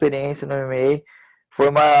muita experiência no MMA. Foi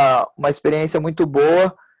uma experiência muito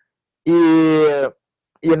boa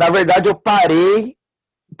e na verdade eu parei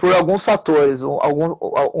por alguns fatores,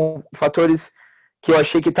 fatores que eu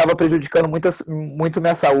achei que estava prejudicando muito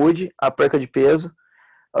minha saúde, a perca de peso.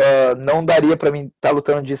 Não daria para mim estar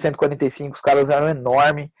lutando de 145, os caras eram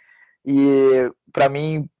enormes. E para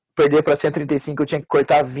mim, perder para 135, eu tinha que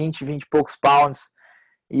cortar 20 e poucos pounds.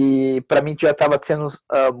 E para mim já estava sendo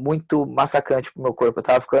muito massacrante pro meu corpo.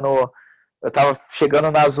 Eu tava chegando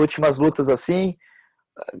nas últimas lutas assim,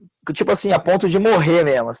 tipo assim, a ponto de morrer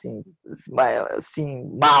mesmo, assim,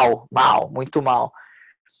 mal, muito mal.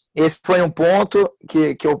 esse foi um ponto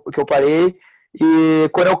que eu parei. E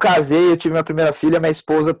quando eu casei, eu tive minha primeira filha, minha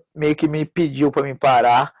esposa meio que me pediu para me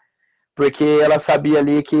parar, porque ela sabia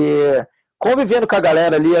ali que, convivendo com a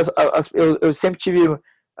galera ali, eu sempre tive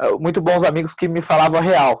muito bons amigos que me falavam a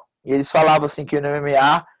real. E eles falavam assim que no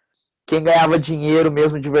MMA, quem ganhava dinheiro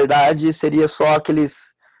mesmo de verdade seria só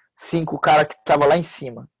aqueles 5 caras que estavam lá em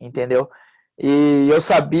cima, entendeu? E eu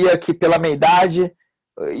sabia que pela minha idade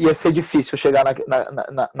ia ser difícil chegar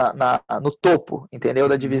no topo, entendeu?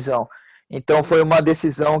 Da Uhum. divisão. Então foi uma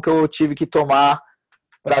decisão que eu tive que tomar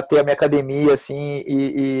para ter a minha academia assim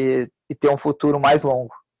e ter um futuro mais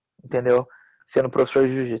longo, entendeu? Sendo professor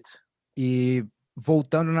de jiu-jitsu. E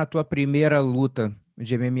voltando na tua primeira luta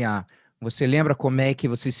de MMA, você lembra como é que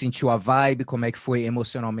você sentiu a vibe, como é que foi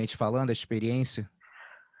emocionalmente falando, a experiência?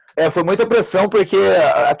 Foi muita pressão, porque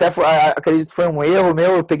acredito que foi um erro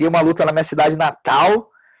meu. Eu peguei uma luta na minha cidade natal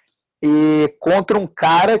e contra um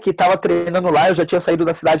cara que estava treinando lá. Eu já tinha saído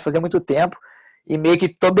da cidade fazia muito tempo. E meio que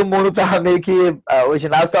todo mundo tava meio que. O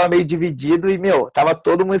ginásio estava meio dividido e, meu, tava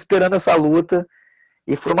todo mundo esperando essa luta.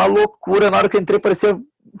 E foi uma loucura. Na hora que eu entrei, parecia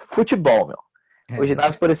futebol, meu. O É.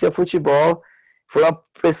 ginásio parecia futebol. Foi uma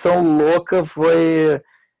pressão louca.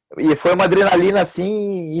 E foi uma adrenalina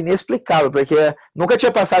assim inexplicável, porque nunca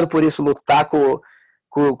tinha passado por isso, lutar com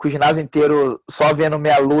o ginásio inteiro só vendo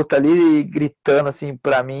minha luta ali e gritando assim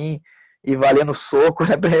pra mim e valendo soco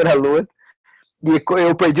na primeira luta. E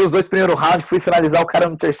eu perdi os 2 primeiros rounds, fui finalizar o cara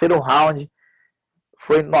no terceiro round.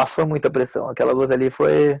 Nossa, foi muita pressão. Aquela luta ali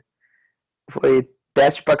foi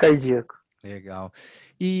teste para cardíaco. Legal.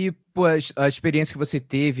 E pô, a experiência que você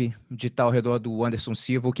teve de estar ao redor do Anderson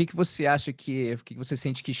Silva, o que que você acha o que você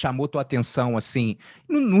sente que chamou tua atenção, assim,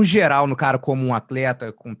 no geral, no cara como um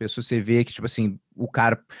atleta, como pessoa, você vê que, tipo assim, o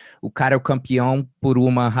cara é o campeão por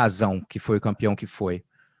uma razão, que foi o campeão que foi.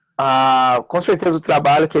 Com certeza o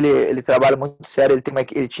trabalho que ele trabalha muito sério,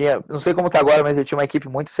 ele tinha, não sei como tá agora, mas ele tinha uma equipe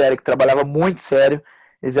muito séria, que trabalhava muito sério,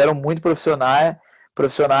 eles eram muito profissionais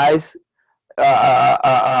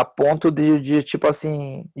a ponto de, tipo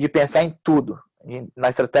assim, de pensar em tudo, na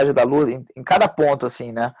estratégia da luta, em cada ponto,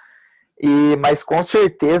 assim, né? Mas com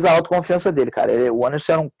certeza a autoconfiança dele, cara. O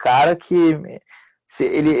Anderson era um cara que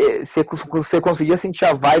você conseguia sentir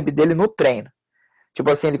a vibe dele no treino.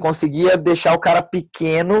 Tipo assim, ele conseguia deixar o cara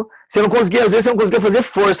pequeno. Você não conseguia, às vezes, você não conseguia fazer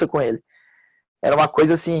força com ele. Era uma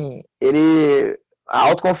coisa assim, a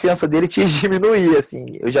autoconfiança dele te diminuía, assim.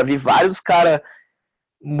 Eu já vi vários caras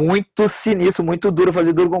muito sinistro, muito duro,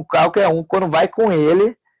 fazer duro com qualquer um. Quando vai com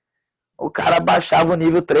ele, o cara baixava o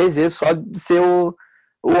nível 3 vezes só de ser o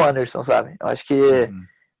Anderson, sabe? Eu acho que Uhum,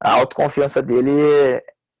 a autoconfiança dele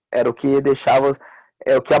era o que deixava,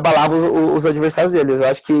 é o que abalava os adversários dele. Eu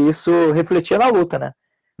acho que isso refletia na luta, né?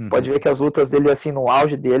 Pode uhum. ver que as lutas dele, assim, no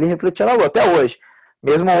auge dele, refletiam na luta. Até hoje.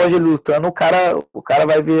 Mesmo hoje ele lutando, o cara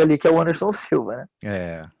vai ver ali que é o Anderson Silva, né?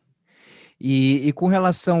 É. E com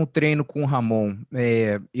relação ao treino com o Ramon,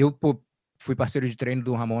 eu pô, fui parceiro de treino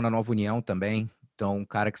do Ramon na Nova União também, então um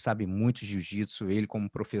cara que sabe muito de jiu-jitsu, ele como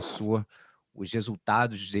professor, os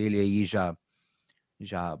resultados dele aí já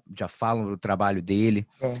falam do trabalho dele.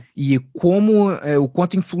 É. E o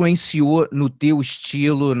quanto influenciou no teu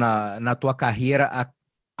estilo, na tua carreira,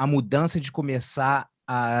 a mudança de começar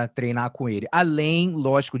a treinar com ele. Além,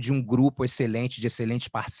 lógico, de um grupo excelente, de excelentes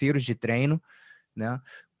parceiros de treino, né?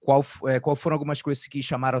 Qual foram algumas coisas que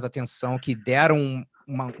chamaram a tua atenção, que deram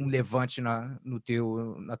um levante na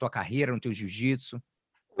tua carreira, no teu jiu-jitsu?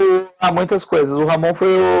 Muitas coisas. O Ramon foi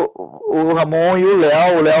o Ramon e o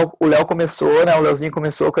Léo. O Léo começou, né? O Léozinho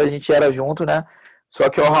começou quando a gente era junto, né? Só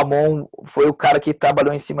que o Ramon foi o cara que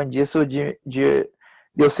trabalhou em cima disso, de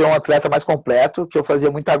eu ser um atleta mais completo, que eu fazia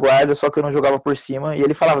muita guarda, só que eu não jogava por cima. E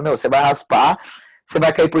ele falava, meu, você vai raspar, você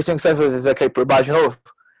vai cair por cima, que você vai fazer? Você vai cair por baixo de novo?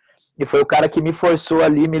 E foi o cara que me forçou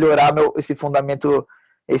ali melhorar esse fundamento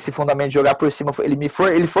de jogar por cima.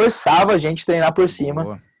 Ele forçava a gente a treinar por cima.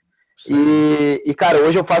 Boa. Isso aí. Cara,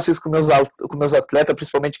 hoje eu faço isso com meus atletas,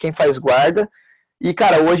 principalmente quem faz guarda. E,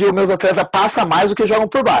 cara, hoje os meus atletas passam mais do que jogam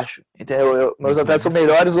por baixo. Entendeu? Meus atletas são Uhum.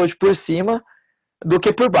 melhores hoje por cima do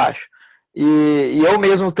que por baixo. E eu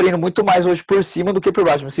mesmo treino muito mais hoje por cima do que por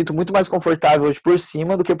baixo. Me sinto muito mais confortável hoje por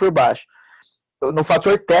cima do que por baixo. No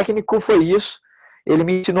fator técnico foi isso. Ele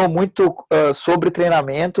me ensinou muito sobre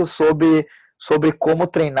treinamento, sobre como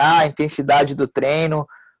treinar, a intensidade do treino,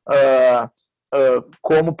 uh,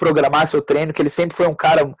 como programar seu treino, que ele sempre foi um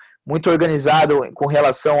cara muito organizado com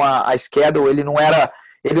relação a schedule. Ele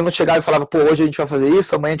não chegava e falava, pô, hoje a gente vai fazer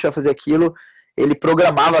isso, amanhã a gente vai fazer aquilo. Ele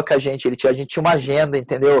programava com a gente gente tinha uma agenda,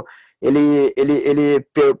 entendeu? Ele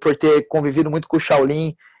por ter convivido muito com o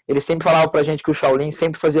Shaolin, ele sempre falava pra gente que o Shaolin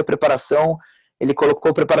sempre fazia preparação. ele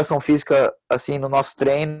colocou preparação física assim no nosso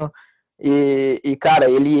treino e cara,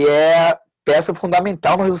 ele é peça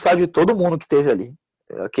fundamental no resultado de todo mundo que teve ali.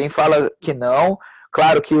 Quem fala que não,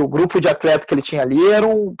 claro que o grupo de atletas que ele tinha ali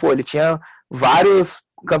ele tinha vários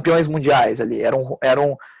campeões mundiais ali, era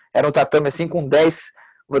um tatame assim com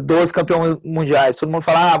 12 campeões mundiais. Todo mundo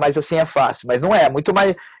fala, mas assim é fácil. Mas não é, muito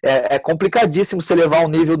mais. É complicadíssimo você levar o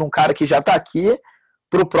nível de um cara que já está aqui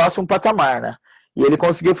para o próximo patamar, né? E ele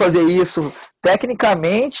conseguiu fazer isso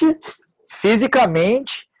tecnicamente,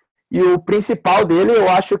 fisicamente, e o principal dele, eu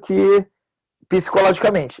acho que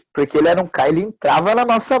psicologicamente, porque ele era um cara, ele entrava na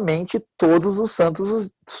nossa mente todo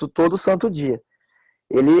santo dia.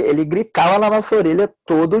 Ele gritava na nossa orelha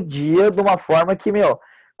todo dia de uma forma que,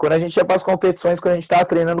 quando a gente ia para as competições, quando a gente estava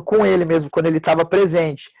treinando com ele mesmo, quando ele estava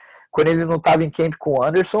presente, quando ele não estava em camp com o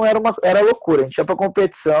Anderson, era loucura. A gente ia para a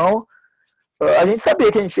competição, a gente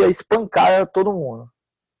sabia que a gente ia espancar todo mundo,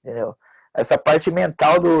 entendeu? Essa parte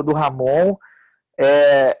mental do Ramon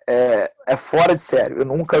é fora de sério. Eu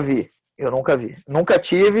nunca vi. Nunca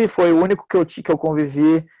tive, foi o único que eu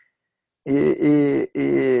convivi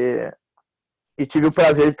e tive o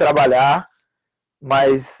prazer de trabalhar,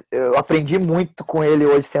 mas eu aprendi muito com ele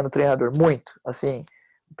hoje sendo treinador, muito, assim,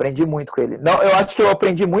 aprendi muito com ele. Não, eu acho que eu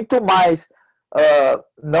aprendi muito mais,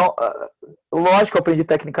 lógico que eu aprendi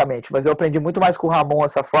tecnicamente, mas eu aprendi muito mais com o Ramon,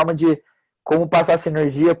 essa forma de como passar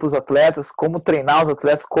sinergia para os atletas, como treinar os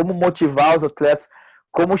atletas, como motivar os atletas,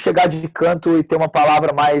 como chegar de canto e ter uma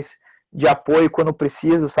palavra mais de apoio quando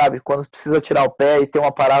preciso, sabe? Quando precisa tirar o pé e ter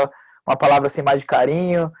uma palavra assim mais de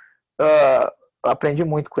carinho. Aprendi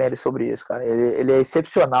muito com ele sobre isso, cara. Ele é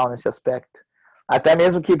excepcional nesse aspecto. Até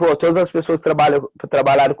mesmo que todas as pessoas que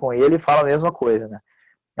trabalharam com ele falam a mesma coisa, né?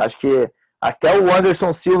 Acho que até o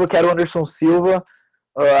Anderson Silva, que era o Anderson Silva,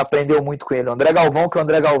 aprendeu muito com ele. O André Galvão, que é o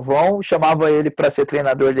André Galvão, chamava ele para ser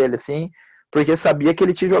treinador dele, assim, porque sabia que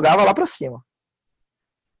ele te jogava lá para cima.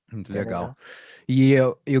 Muito legal. E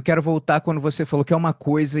eu quero voltar quando você falou que é uma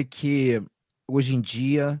coisa que hoje em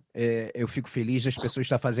dia eu fico feliz das pessoas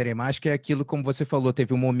estar fazerem mais, que é aquilo, como você falou,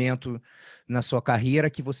 teve um momento na sua carreira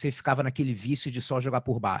que você ficava naquele vício de só jogar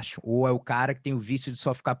por baixo, ou é o cara que tem o vício de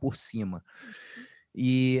só ficar por cima.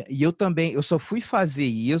 E eu também, eu só fui fazer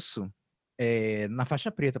isso na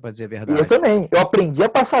faixa preta, para dizer a verdade. Eu também, eu aprendi a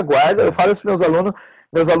passar guarda, eu falo isso para meus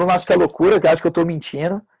alunos acham que é loucura, que acham que eu estou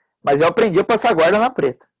mentindo, mas eu aprendi a passar guarda na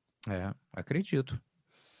preta. Acredito.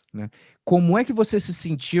 Né? Como é que você se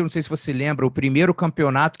sentiu, não sei se você lembra, o primeiro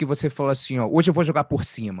campeonato que você falou assim, hoje eu vou jogar por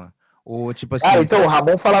cima? Ou tipo assim... então, o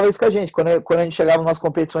Ramon falava isso com a gente, quando a gente chegava nas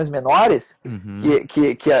competições menores,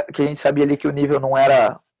 que a gente sabia ali que o nível não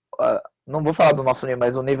era, não vou falar do nosso nível,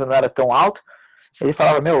 mas o nível não era tão alto, ele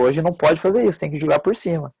falava, hoje não pode fazer isso, tem que jogar por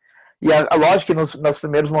cima. E lógico que nos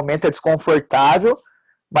primeiros momentos é desconfortável,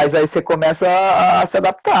 mas aí você começa a se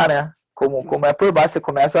adaptar, né? Como é por baixo, você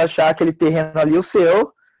começa a achar aquele terreno ali o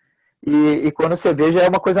seu, e quando você vê já é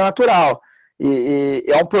uma coisa natural. E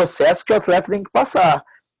é um processo que o atleta tem que passar.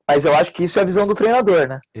 Mas eu acho que isso é a visão do treinador,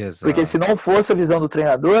 né? Exato. Porque se não fosse a visão do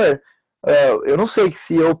treinador, eu não sei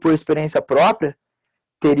se eu, por experiência própria,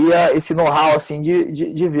 teria esse know-how assim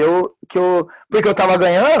de ver porque eu tava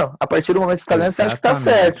ganhando, a partir do momento que você tá ganhando, você acha que tá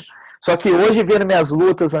certo. Só que hoje, vendo minhas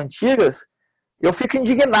lutas antigas, eu fico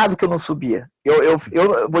indignado que eu não subia. Eu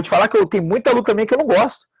vou te falar que eu tenho muita luta também que eu não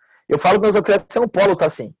gosto. Eu falo para meus atletas, você não pode lutar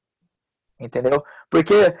assim. Entendeu?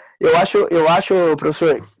 Porque eu acho,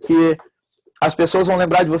 professor, que as pessoas vão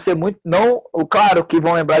lembrar de você muito, não, claro que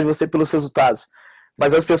vão lembrar de você pelos resultados,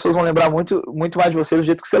 mas as pessoas vão lembrar muito, muito mais de você do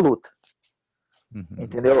jeito que você luta.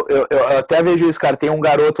 Entendeu? Eu até vejo isso, cara. Tem um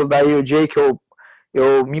garoto daí, o Jay, que eu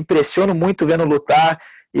me impressiono muito vendo lutar,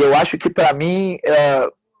 e eu acho que para mim,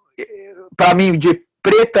 de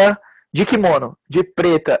preta, de kimono, de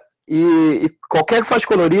preta e qualquer faixa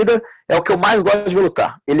colorida é o que eu mais gosto de ver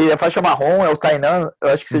lutar. Ele é faixa marrom, é o Tainan, eu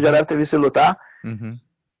acho que você já deve ter visto ele lutar.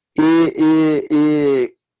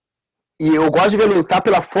 E eu gosto de ver ele lutar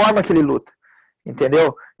pela forma que ele luta,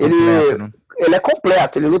 entendeu? Ele é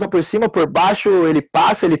completo, ele luta por cima, por baixo, ele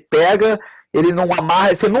passa, ele pega, ele não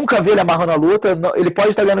amarra, você nunca vê ele amarrando a luta, ele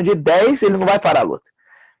pode estar ganhando de 10, ele não vai parar a luta,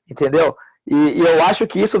 entendeu? E eu acho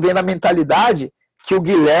que isso vem na mentalidade que o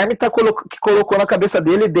Guilherme que colocou na cabeça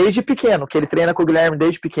dele desde pequeno, que ele treina com o Guilherme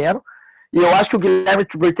desde pequeno, e eu acho que o Guilherme,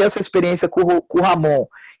 por ter essa experiência com o Ramon,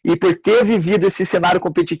 e por ter vivido esse cenário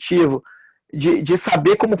competitivo, de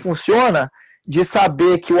saber como funciona, de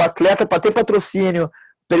saber que o atleta, para ter patrocínio,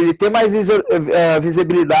 para ele ter mais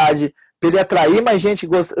visibilidade, para ele atrair mais gente,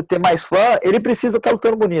 ter mais fã, ele precisa estar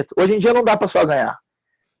lutando bonito. Hoje em dia não dá para só ganhar,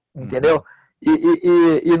 entendeu?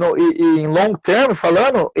 E em long term,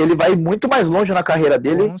 falando, ele vai muito mais longe na carreira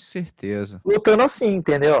dele. Com certeza. Lutando assim,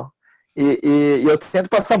 entendeu? E eu tento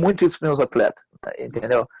passar muito isso para meus atletas,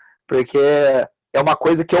 entendeu? Porque é uma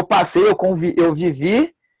coisa que eu passei, eu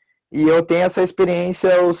vivi e eu tenho essa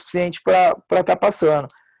experiência o suficiente para estar passando.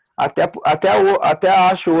 Até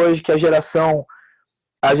acho hoje que a geração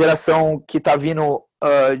que está vindo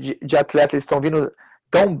de atletas, eles estão vindo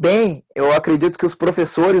tão bem, eu acredito que os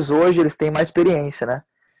professores hoje eles têm mais experiência, né?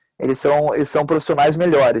 Eles são profissionais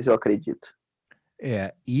melhores, eu acredito.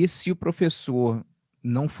 E se o professor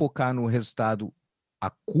não focar no resultado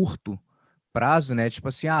a curto prazo, né? Tipo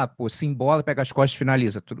assim, se embola, pega as costas e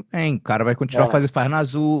finaliza. Tudo bem, o cara vai continuar fazendo, faz na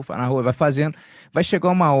azul, faz na rua, vai fazendo. Vai chegar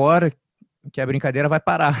uma hora que a brincadeira vai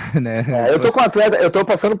parar, né? Eu tô com um atleta, eu tô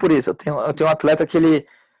passando por isso. Eu tenho um atleta que ele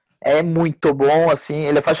é muito bom, assim,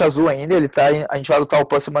 ele é faixa azul ainda, a gente vai lutar o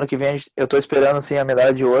PAN semana que vem, eu tô esperando, assim, a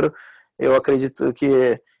medalha de ouro. Eu acredito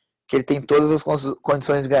que ele tem todas as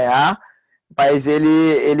condições de ganhar, mas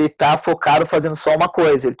ele tá focado fazendo só uma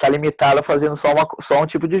coisa, ele tá limitado fazendo só um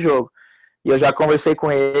tipo de jogo. E eu já conversei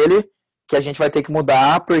com ele que a gente vai ter que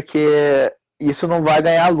mudar, porque isso não vai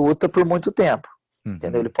ganhar a luta por muito tempo.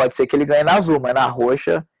 Entendeu? Ele pode ser que ele ganhe na azul, mas na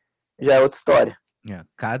roxa já é outra história.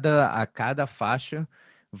 A cada faixa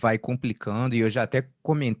vai complicando, e eu já até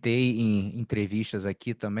comentei em entrevistas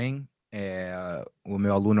aqui também, o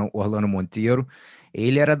meu aluno Orlando Monteiro,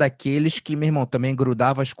 ele era daqueles que, meu irmão, também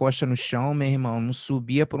grudava as costas no chão, meu irmão, não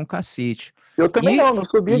subia por um cacete. Eu também não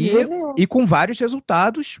subia de jeito nenhum. E com vários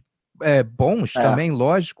resultados bons também,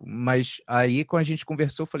 lógico, mas aí quando a gente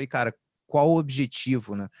conversou, eu falei, cara, qual o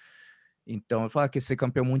objetivo, né? Então, eu falei que ser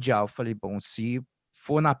campeão mundial. Eu falei, bom, se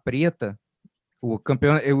for na preta, o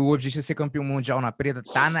objetivo é ser campeão mundial na preta,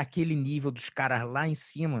 tá naquele nível dos caras lá em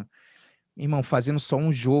cima, irmão, fazendo só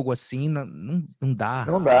um jogo assim, não dá.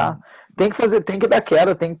 Não dá. Tem que dar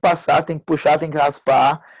queda, tem que passar, tem que puxar, tem que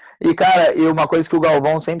raspar. E, cara, uma coisa que o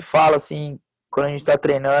Galvão sempre fala, assim, quando a gente tá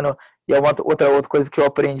treinando, e é outra coisa que eu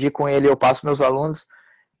aprendi com ele, eu passo meus alunos,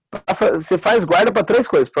 você faz guarda para 3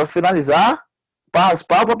 coisas, para finalizar, para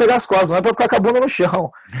raspar, para pegar as costas, não é para ficar com a bunda no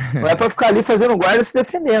chão, não é para ficar ali fazendo guarda e se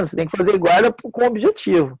defendendo, você tem que fazer guarda com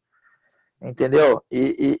objetivo, entendeu?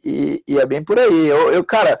 E é bem por aí.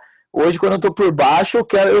 Cara, hoje quando eu tô por baixo,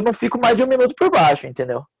 eu não fico mais de 1 minuto por baixo,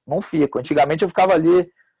 entendeu? Não fico. Antigamente eu ficava ali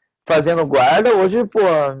fazendo guarda, hoje, pô,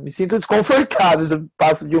 me sinto desconfortável se eu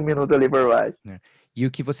passo de 1 minuto ali por baixo. E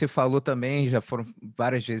o que você falou também, já foram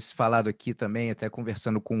várias vezes falado aqui também, até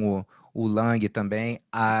conversando com o Lang também,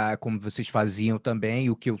 como vocês faziam também, e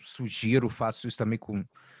o que eu sugiro, faço isso também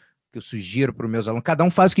que eu sugiro para os meus alunos, cada um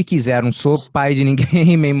faz o que quiser, não sou pai de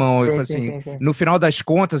ninguém, meu irmão. Eu falo assim, sim. No final das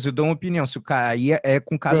contas, eu dou uma opinião, se o cara aí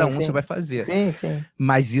com cada um, você vai fazer. Sim.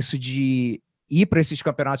 Mas isso de ir para esses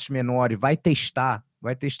campeonatos menores, vai testar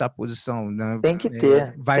a posição, né? Tem que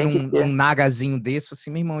ter. Vai um nagazinho desse, assim,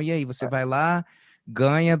 meu irmão, e aí? Você vai lá,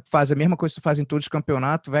 ganha, faz a mesma coisa que tu faz em todos os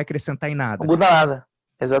campeonatos, vai acrescentar em nada. Não muda nada,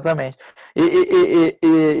 exatamente. E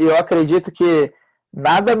eu acredito que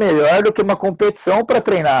nada melhor do que uma competição para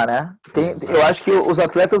treinar, né? Eu acho que os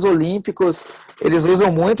atletas olímpicos, eles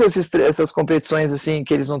usam muito essas competições assim,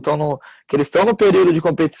 que eles não estão que eles estão no período de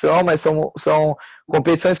competição, mas são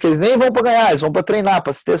competições que eles nem vão para ganhar, eles vão para treinar,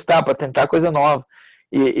 para se testar, para tentar coisa nova.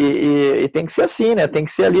 E tem que ser assim, né? Tem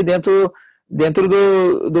que ser ali dentro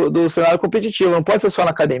do cenário competitivo, não pode ser só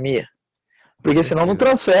na academia. Porque senão não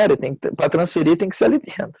transfere, para transferir tem que ser ali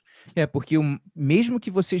dentro. Porque mesmo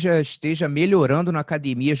que você já esteja melhorando na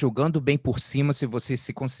academia, jogando bem por cima, se você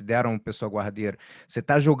se considera uma pessoa guardeira, você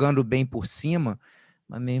está jogando bem por cima,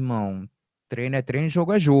 mas, meu irmão, treino é treino,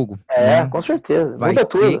 jogo é jogo. Né? Com certeza, muda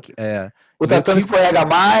tudo. O tatame escorrega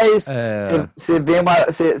mais,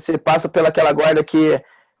 você passa pelaquela guarda que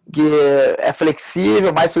é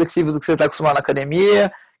flexível, mais flexível do que você está acostumado na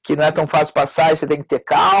academia, que não é tão fácil passar, e você tem que ter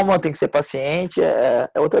calma, tem que ser paciente, é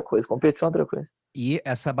outra coisa, competição é outra coisa. E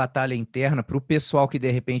essa batalha interna, para o pessoal que de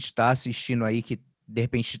repente está assistindo aí, que de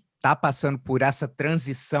repente está passando por essa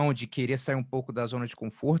transição de querer sair um pouco da zona de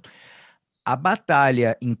conforto, a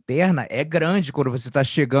batalha interna é grande quando você está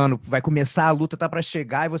chegando, vai começar a luta, tá para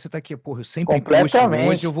chegar, e você está aqui, porra, eu sempre puxo,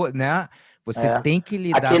 hoje eu vou, né? Você tem que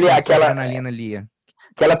lidar com essa adrenalina ali.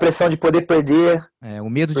 Aquela pressão de poder perder. O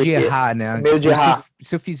medo de errar, né? O medo de errar.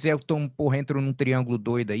 Se eu fizer, entro num triângulo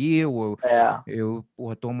doido aí, eu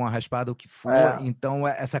tomo uma raspada, o que for. Então,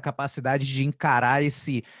 essa capacidade de encarar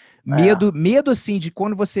esse medo assim, de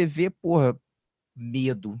quando você vê,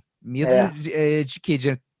 medo. Medo de quê?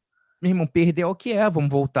 meu irmão, perder é o que é, vamos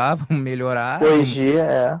voltar, vamos melhorar, Corrigir,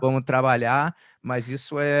 vamos trabalhar, mas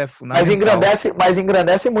isso é Mas fundamental.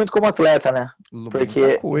 engrandece muito como atleta, né? Muita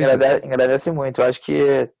Porque coisa. engrandece muito. Eu acho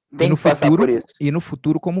que E tem no que passar por futuro, isso. e no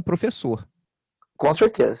futuro como professor, Com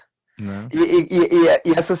certeza. né?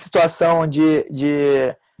 E essa situação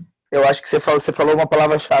eu acho que você falou uma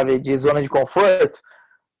palavra-chave de zona de conforto.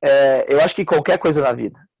 Eu acho que qualquer coisa na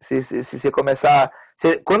vida, se você começar,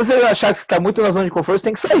 quando você achar que você está muito na zona de conforto, você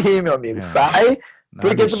tem que sair, meu amigo. É, Sai, dá uma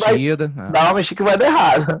porque tu vai mexida, dar uma mexida que vai dar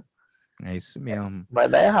errado. é isso mesmo. Vai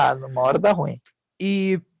dar errado, uma hora dá ruim.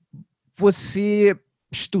 E você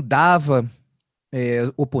estudava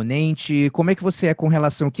oponente? Como é que você é com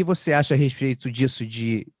relação? O que você acha a respeito disso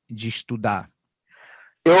de estudar?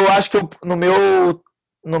 Eu acho que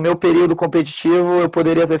no meu período competitivo eu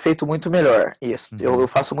poderia ter feito muito melhor isso. Eu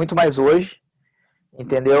faço muito mais hoje,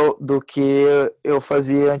 entendeu? Do que eu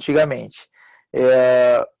fazia antigamente.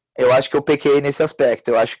 Eu acho que eu pequei nesse aspecto.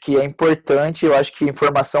 Eu acho que é importante, eu acho que a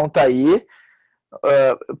informação está aí,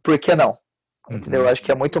 por que não? Entendeu? Eu acho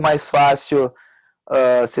que é muito mais fácil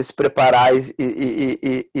você se preparar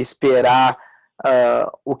e esperar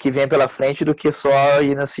o que vem pela frente do que só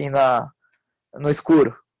ir assim no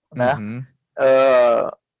escuro, né? Uhum.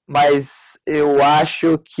 Mas eu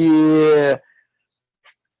acho que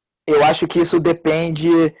isso depende.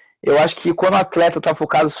 Eu acho que quando o atleta está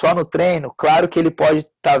focado só no treino, claro que ele pode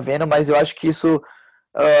estar vendo, mas eu acho que isso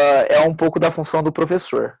é um pouco da função do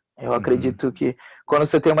professor. Eu acredito que quando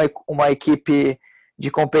você tem uma equipe de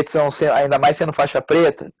competição, ainda mais sendo faixa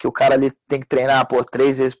preta, que o cara ali tem que treinar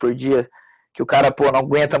 3 vezes por dia, que o cara não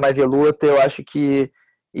aguenta mais ver luta, eu acho que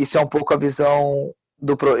isso é um pouco a visão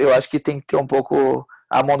eu acho que tem que ter um pouco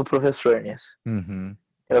a mão do professor nisso. Uhum.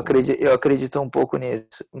 Eu acredito um pouco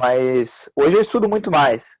nisso. Mas hoje eu estudo muito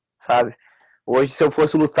mais, sabe? Hoje, se eu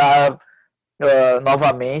fosse lutar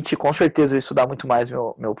novamente, com certeza eu ia estudar muito mais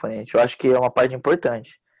meu oponente. Eu acho que é uma parte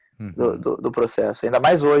importante do processo. Ainda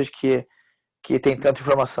mais hoje que tem tanta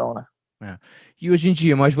informação, né? É. E hoje em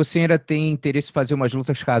dia, mas você ainda tem interesse em fazer umas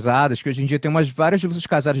lutas casadas, que hoje em dia tem várias lutas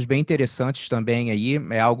casadas bem interessantes também aí.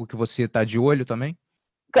 É algo que você está de olho também?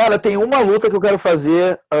 Cara, tem uma luta que eu quero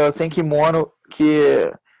fazer sem kimono, que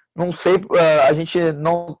não sei, a gente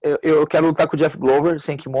não. Eu quero lutar com o Jeff Glover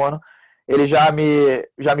sem kimono. Ele já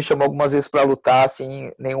me chamou algumas vezes para lutar,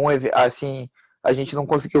 assim, assim, a gente não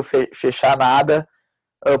conseguiu fechar nada.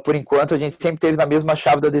 Por enquanto, a gente sempre teve na mesma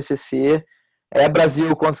chave da DCC. É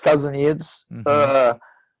Brasil contra Estados Unidos.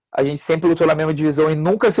 A gente sempre lutou na mesma divisão e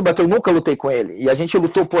nunca se bateu, nunca lutei com ele. E a gente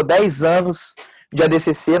lutou por 10 anos de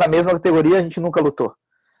ADCC na mesma categoria, a gente nunca lutou.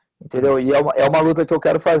 Entendeu? E é uma luta que eu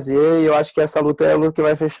quero fazer e eu acho que essa luta é a luta que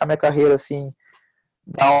vai fechar minha carreira, assim,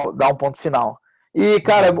 dar um ponto final. E,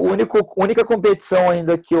 cara, a única competição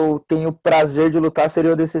ainda que eu tenho prazer de lutar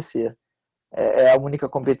seria o DCC. É a única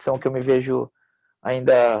competição que eu me vejo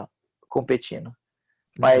ainda competindo.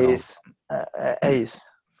 Legal. Mas é isso.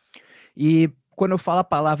 E quando eu falo a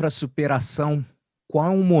palavra superação, qual é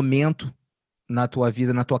um momento na tua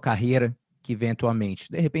vida, na tua carreira, que vem à tua mente?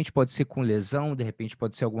 De repente pode ser com lesão, de repente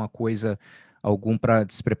pode ser alguma coisa,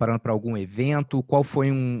 se preparando para algum evento. Qual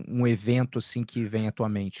foi um evento assim que vem à tua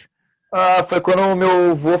mente? Foi quando o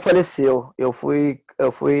meu avô faleceu. Eu fui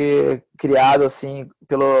criado assim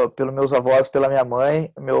pelos meus avós, pela minha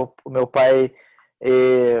mãe. O meu pai,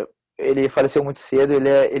 ele faleceu muito cedo.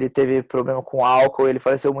 Ele teve problema com álcool. Ele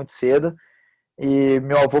faleceu muito cedo. E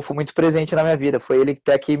meu avô foi muito presente na minha vida. Foi ele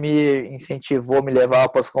até que me incentivou, me levava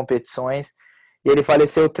para as competições. E ele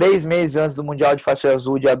faleceu 3 meses antes do Mundial de Faixa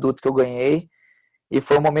Azul de adulto que eu ganhei. E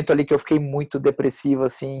foi um momento ali que eu fiquei muito depressivo,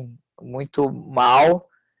 assim, muito mal.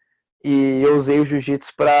 E eu usei o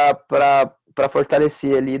jiu-jitsu para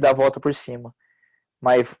fortalecer ali e dar a volta por cima.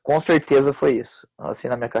 Mas com certeza foi isso, assim,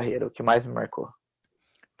 na minha carreira, o que mais me marcou.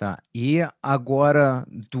 Tá. E agora,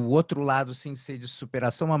 do outro lado, sem ser de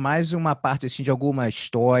superação, mas mais uma parte assim, de alguma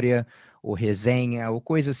história, ou resenha, ou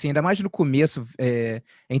coisa assim, ainda mais no começo. É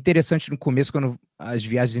interessante no começo, quando as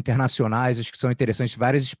viagens internacionais, acho que são interessantes,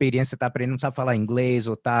 várias experiências, você tá aprendendo, não sabe falar inglês,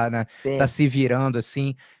 ou tá, né, tá Sim. se virando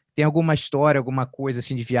assim. Tem alguma história, alguma coisa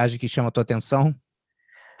assim de viagem que chama a tua atenção?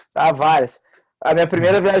 Várias. A minha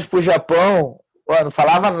primeira viagem pro Japão, não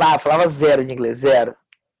falava nada, falava zero de inglês, zero.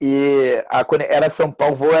 E era São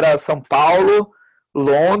Paulo, o voo era São Paulo,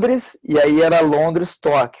 Londres, e aí era Londres,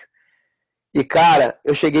 Tóquio. E, cara,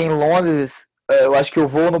 eu cheguei em Londres, eu acho que o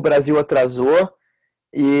voo no Brasil atrasou,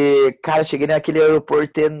 e, cara, cheguei naquele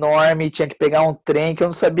aeroporto enorme, tinha que pegar um trem, que eu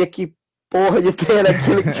não sabia que porra de trem era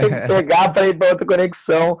aquilo que tinha que pegar para ir para outra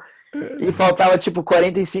conexão. E faltava tipo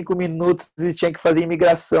 45 minutos e tinha que fazer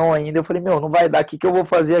imigração ainda. Eu falei, meu, não vai dar, o que eu vou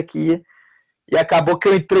fazer aqui? E acabou que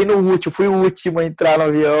eu entrei no último, fui o último a entrar no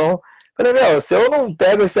avião. Falei, meu, se eu não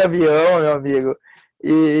pego esse avião, meu amigo,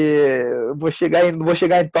 e eu não vou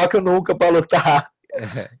chegar em Tóquio nunca para lutar.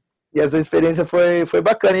 E essa experiência foi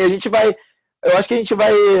bacana. E a gente vai, eu acho que a gente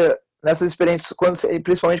vai, nessas experiências,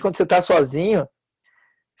 principalmente quando você está sozinho,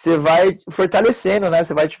 você vai fortalecendo, né?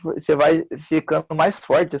 Você vai ficando mais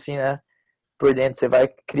forte, assim, né? Por dentro, você vai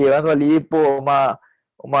criando ali, pô,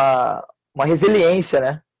 uma resiliência,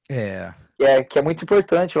 né? É, Que é muito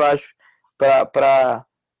importante, eu acho, para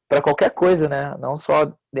qualquer coisa, né? Não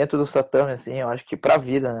só dentro do tatame, assim, eu acho que para a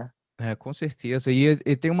vida, né? com certeza.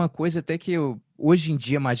 E tem uma coisa até que hoje em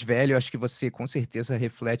dia, mais velho, eu acho que você com certeza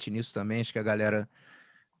reflete nisso também. Acho que a galera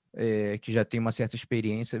que já tem uma certa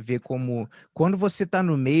experiência vê como quando você tá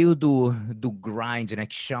no meio do grind, né,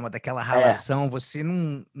 que chama daquela É, ralação, você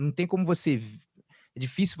não tem como você. É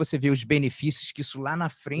difícil você ver os benefícios que isso lá na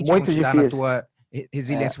frente vão muito te dar na difícil. tua É,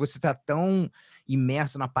 resiliência. Você tá tão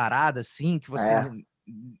imerso na parada assim que você é.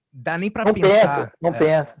 dá nem para Não pensa, pensar. não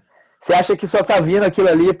pensa. Você acha que só tá vindo aquilo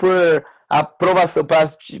ali por aprovação,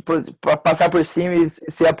 para passar por cima e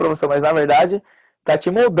ser aprovação, mas na verdade tá te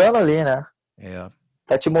moldando ali, né? É,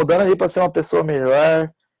 Tá te moldando ali para ser uma pessoa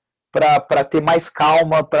melhor, para ter mais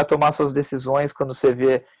calma, para tomar suas decisões quando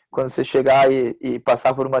você chegar e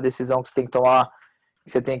passar por uma decisão que você tem que tomar,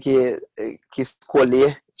 você tem que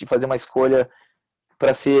escolher, de fazer uma escolha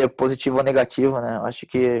para ser positivo ou negativo, né? Eu acho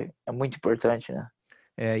que é muito importante, né?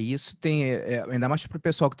 Isso tem, ainda mais para o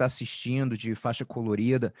pessoal que está assistindo de faixa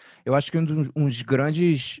colorida, eu acho que um dos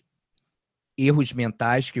grandes erros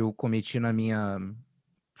mentais que eu cometi na minha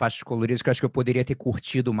faixas coloridas, que eu acho que eu poderia ter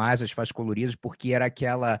curtido mais as faixas coloridas, porque era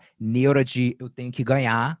aquela neura de eu tenho que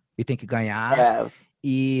ganhar, e tenho que ganhar, É,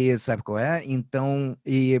 e sabe qual é? Então,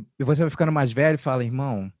 e você vai ficando mais velho e fala,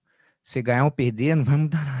 irmão, se ganhar ou perder, não vai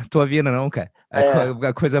mudar na tua vida não, cara. é,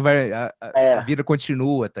 A coisa vai, a é, vida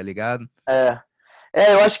continua, tá ligado? é.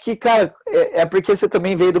 É, eu acho que, cara, é porque você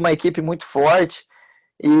também veio de uma equipe muito forte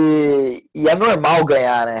e é normal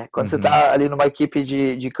ganhar, né? Quando você Uhum, tá ali numa equipe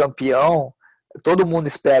de campeão, todo mundo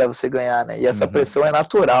espera você ganhar, né? E essa uhum. pressão é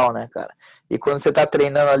natural, né, cara? E quando você tá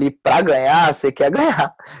treinando ali pra ganhar, você quer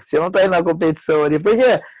ganhar. Você não tá indo na competição ali.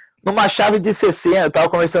 Porque numa chave de 60, eu tava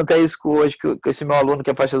conversando até isso hoje com esse meu aluno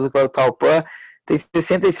que é faixa azul, que é o Talpan, tem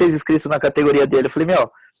 66 inscritos na categoria dele. Eu falei, meu,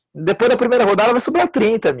 depois da primeira rodada vai sobrar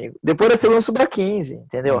 30, amigo. Depois da segunda sobrar 15,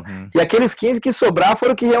 entendeu? Uhum. E aqueles 15 que sobrar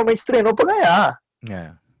foram que realmente treinou pra ganhar,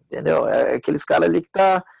 É. entendeu? É aqueles caras ali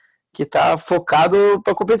que tá focado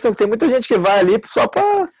pra competição. Tem muita gente que vai ali só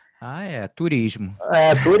pra Turismo.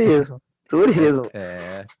 turismo. Turismo,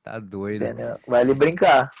 Tá doido. entendeu? Vai ali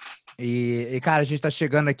brincar. Cara, a gente tá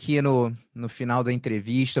chegando aqui no final da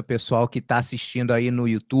entrevista. O pessoal que tá assistindo aí no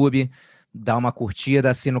YouTube, dá uma curtida,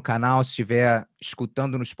 assina o canal. Se estiver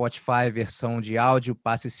escutando no Spotify a versão de áudio,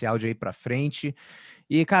 passa esse áudio aí pra frente.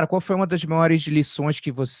 E, cara, qual foi uma das maiores lições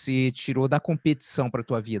que você tirou da competição pra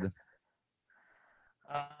tua vida?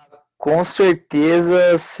 Com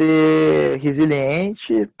certeza ser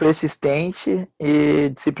resiliente, persistente e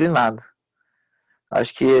disciplinado.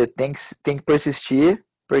 Acho que tem que persistir,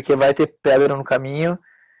 porque vai ter pedra no caminho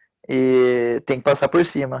e tem que passar por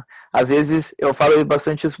cima. Às vezes, eu falo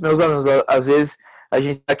bastante isso para meus alunos, às vezes a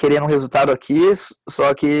gente está querendo um resultado aqui,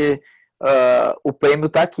 só que o prêmio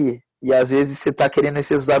está aqui. E às vezes você está querendo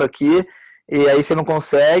esse resultado aqui, e aí você não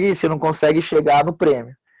consegue chegar no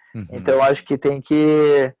prêmio. Então eu Uhum. acho que tem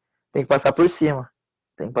que passar por cima.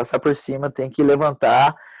 Tem que passar por cima, tem que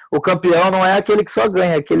levantar. O campeão não é aquele que só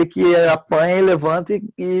ganha, é aquele que apanha e levanta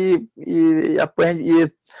e apanha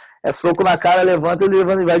e é soco na cara, levanta e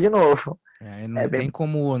levanta e vai de novo. Não É bem, tem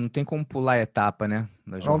como, não tem como pular a etapa, né,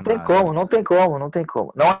 da não tem jornada. como, não tem como, não tem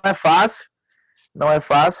como. Não é fácil, não é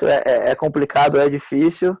fácil, é complicado, é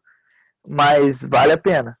difícil, mas vale a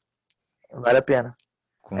pena. Vale a pena.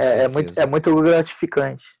 Com certeza. É muito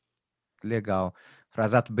gratificante. Legal.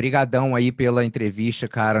 Frazato, brigadão aí pela entrevista,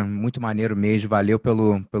 cara. Muito maneiro mesmo. Valeu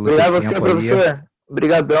pelo teu Obrigado a você, tempo aí. professor.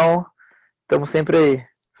 Obrigadão. Estamos sempre aí.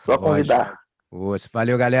 Só Lógico. convidar.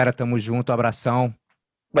 Valeu, galera. Tamo junto. Abração.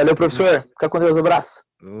 Valeu, professor. Fica com Deus. Abraço.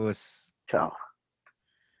 Os. Tchau.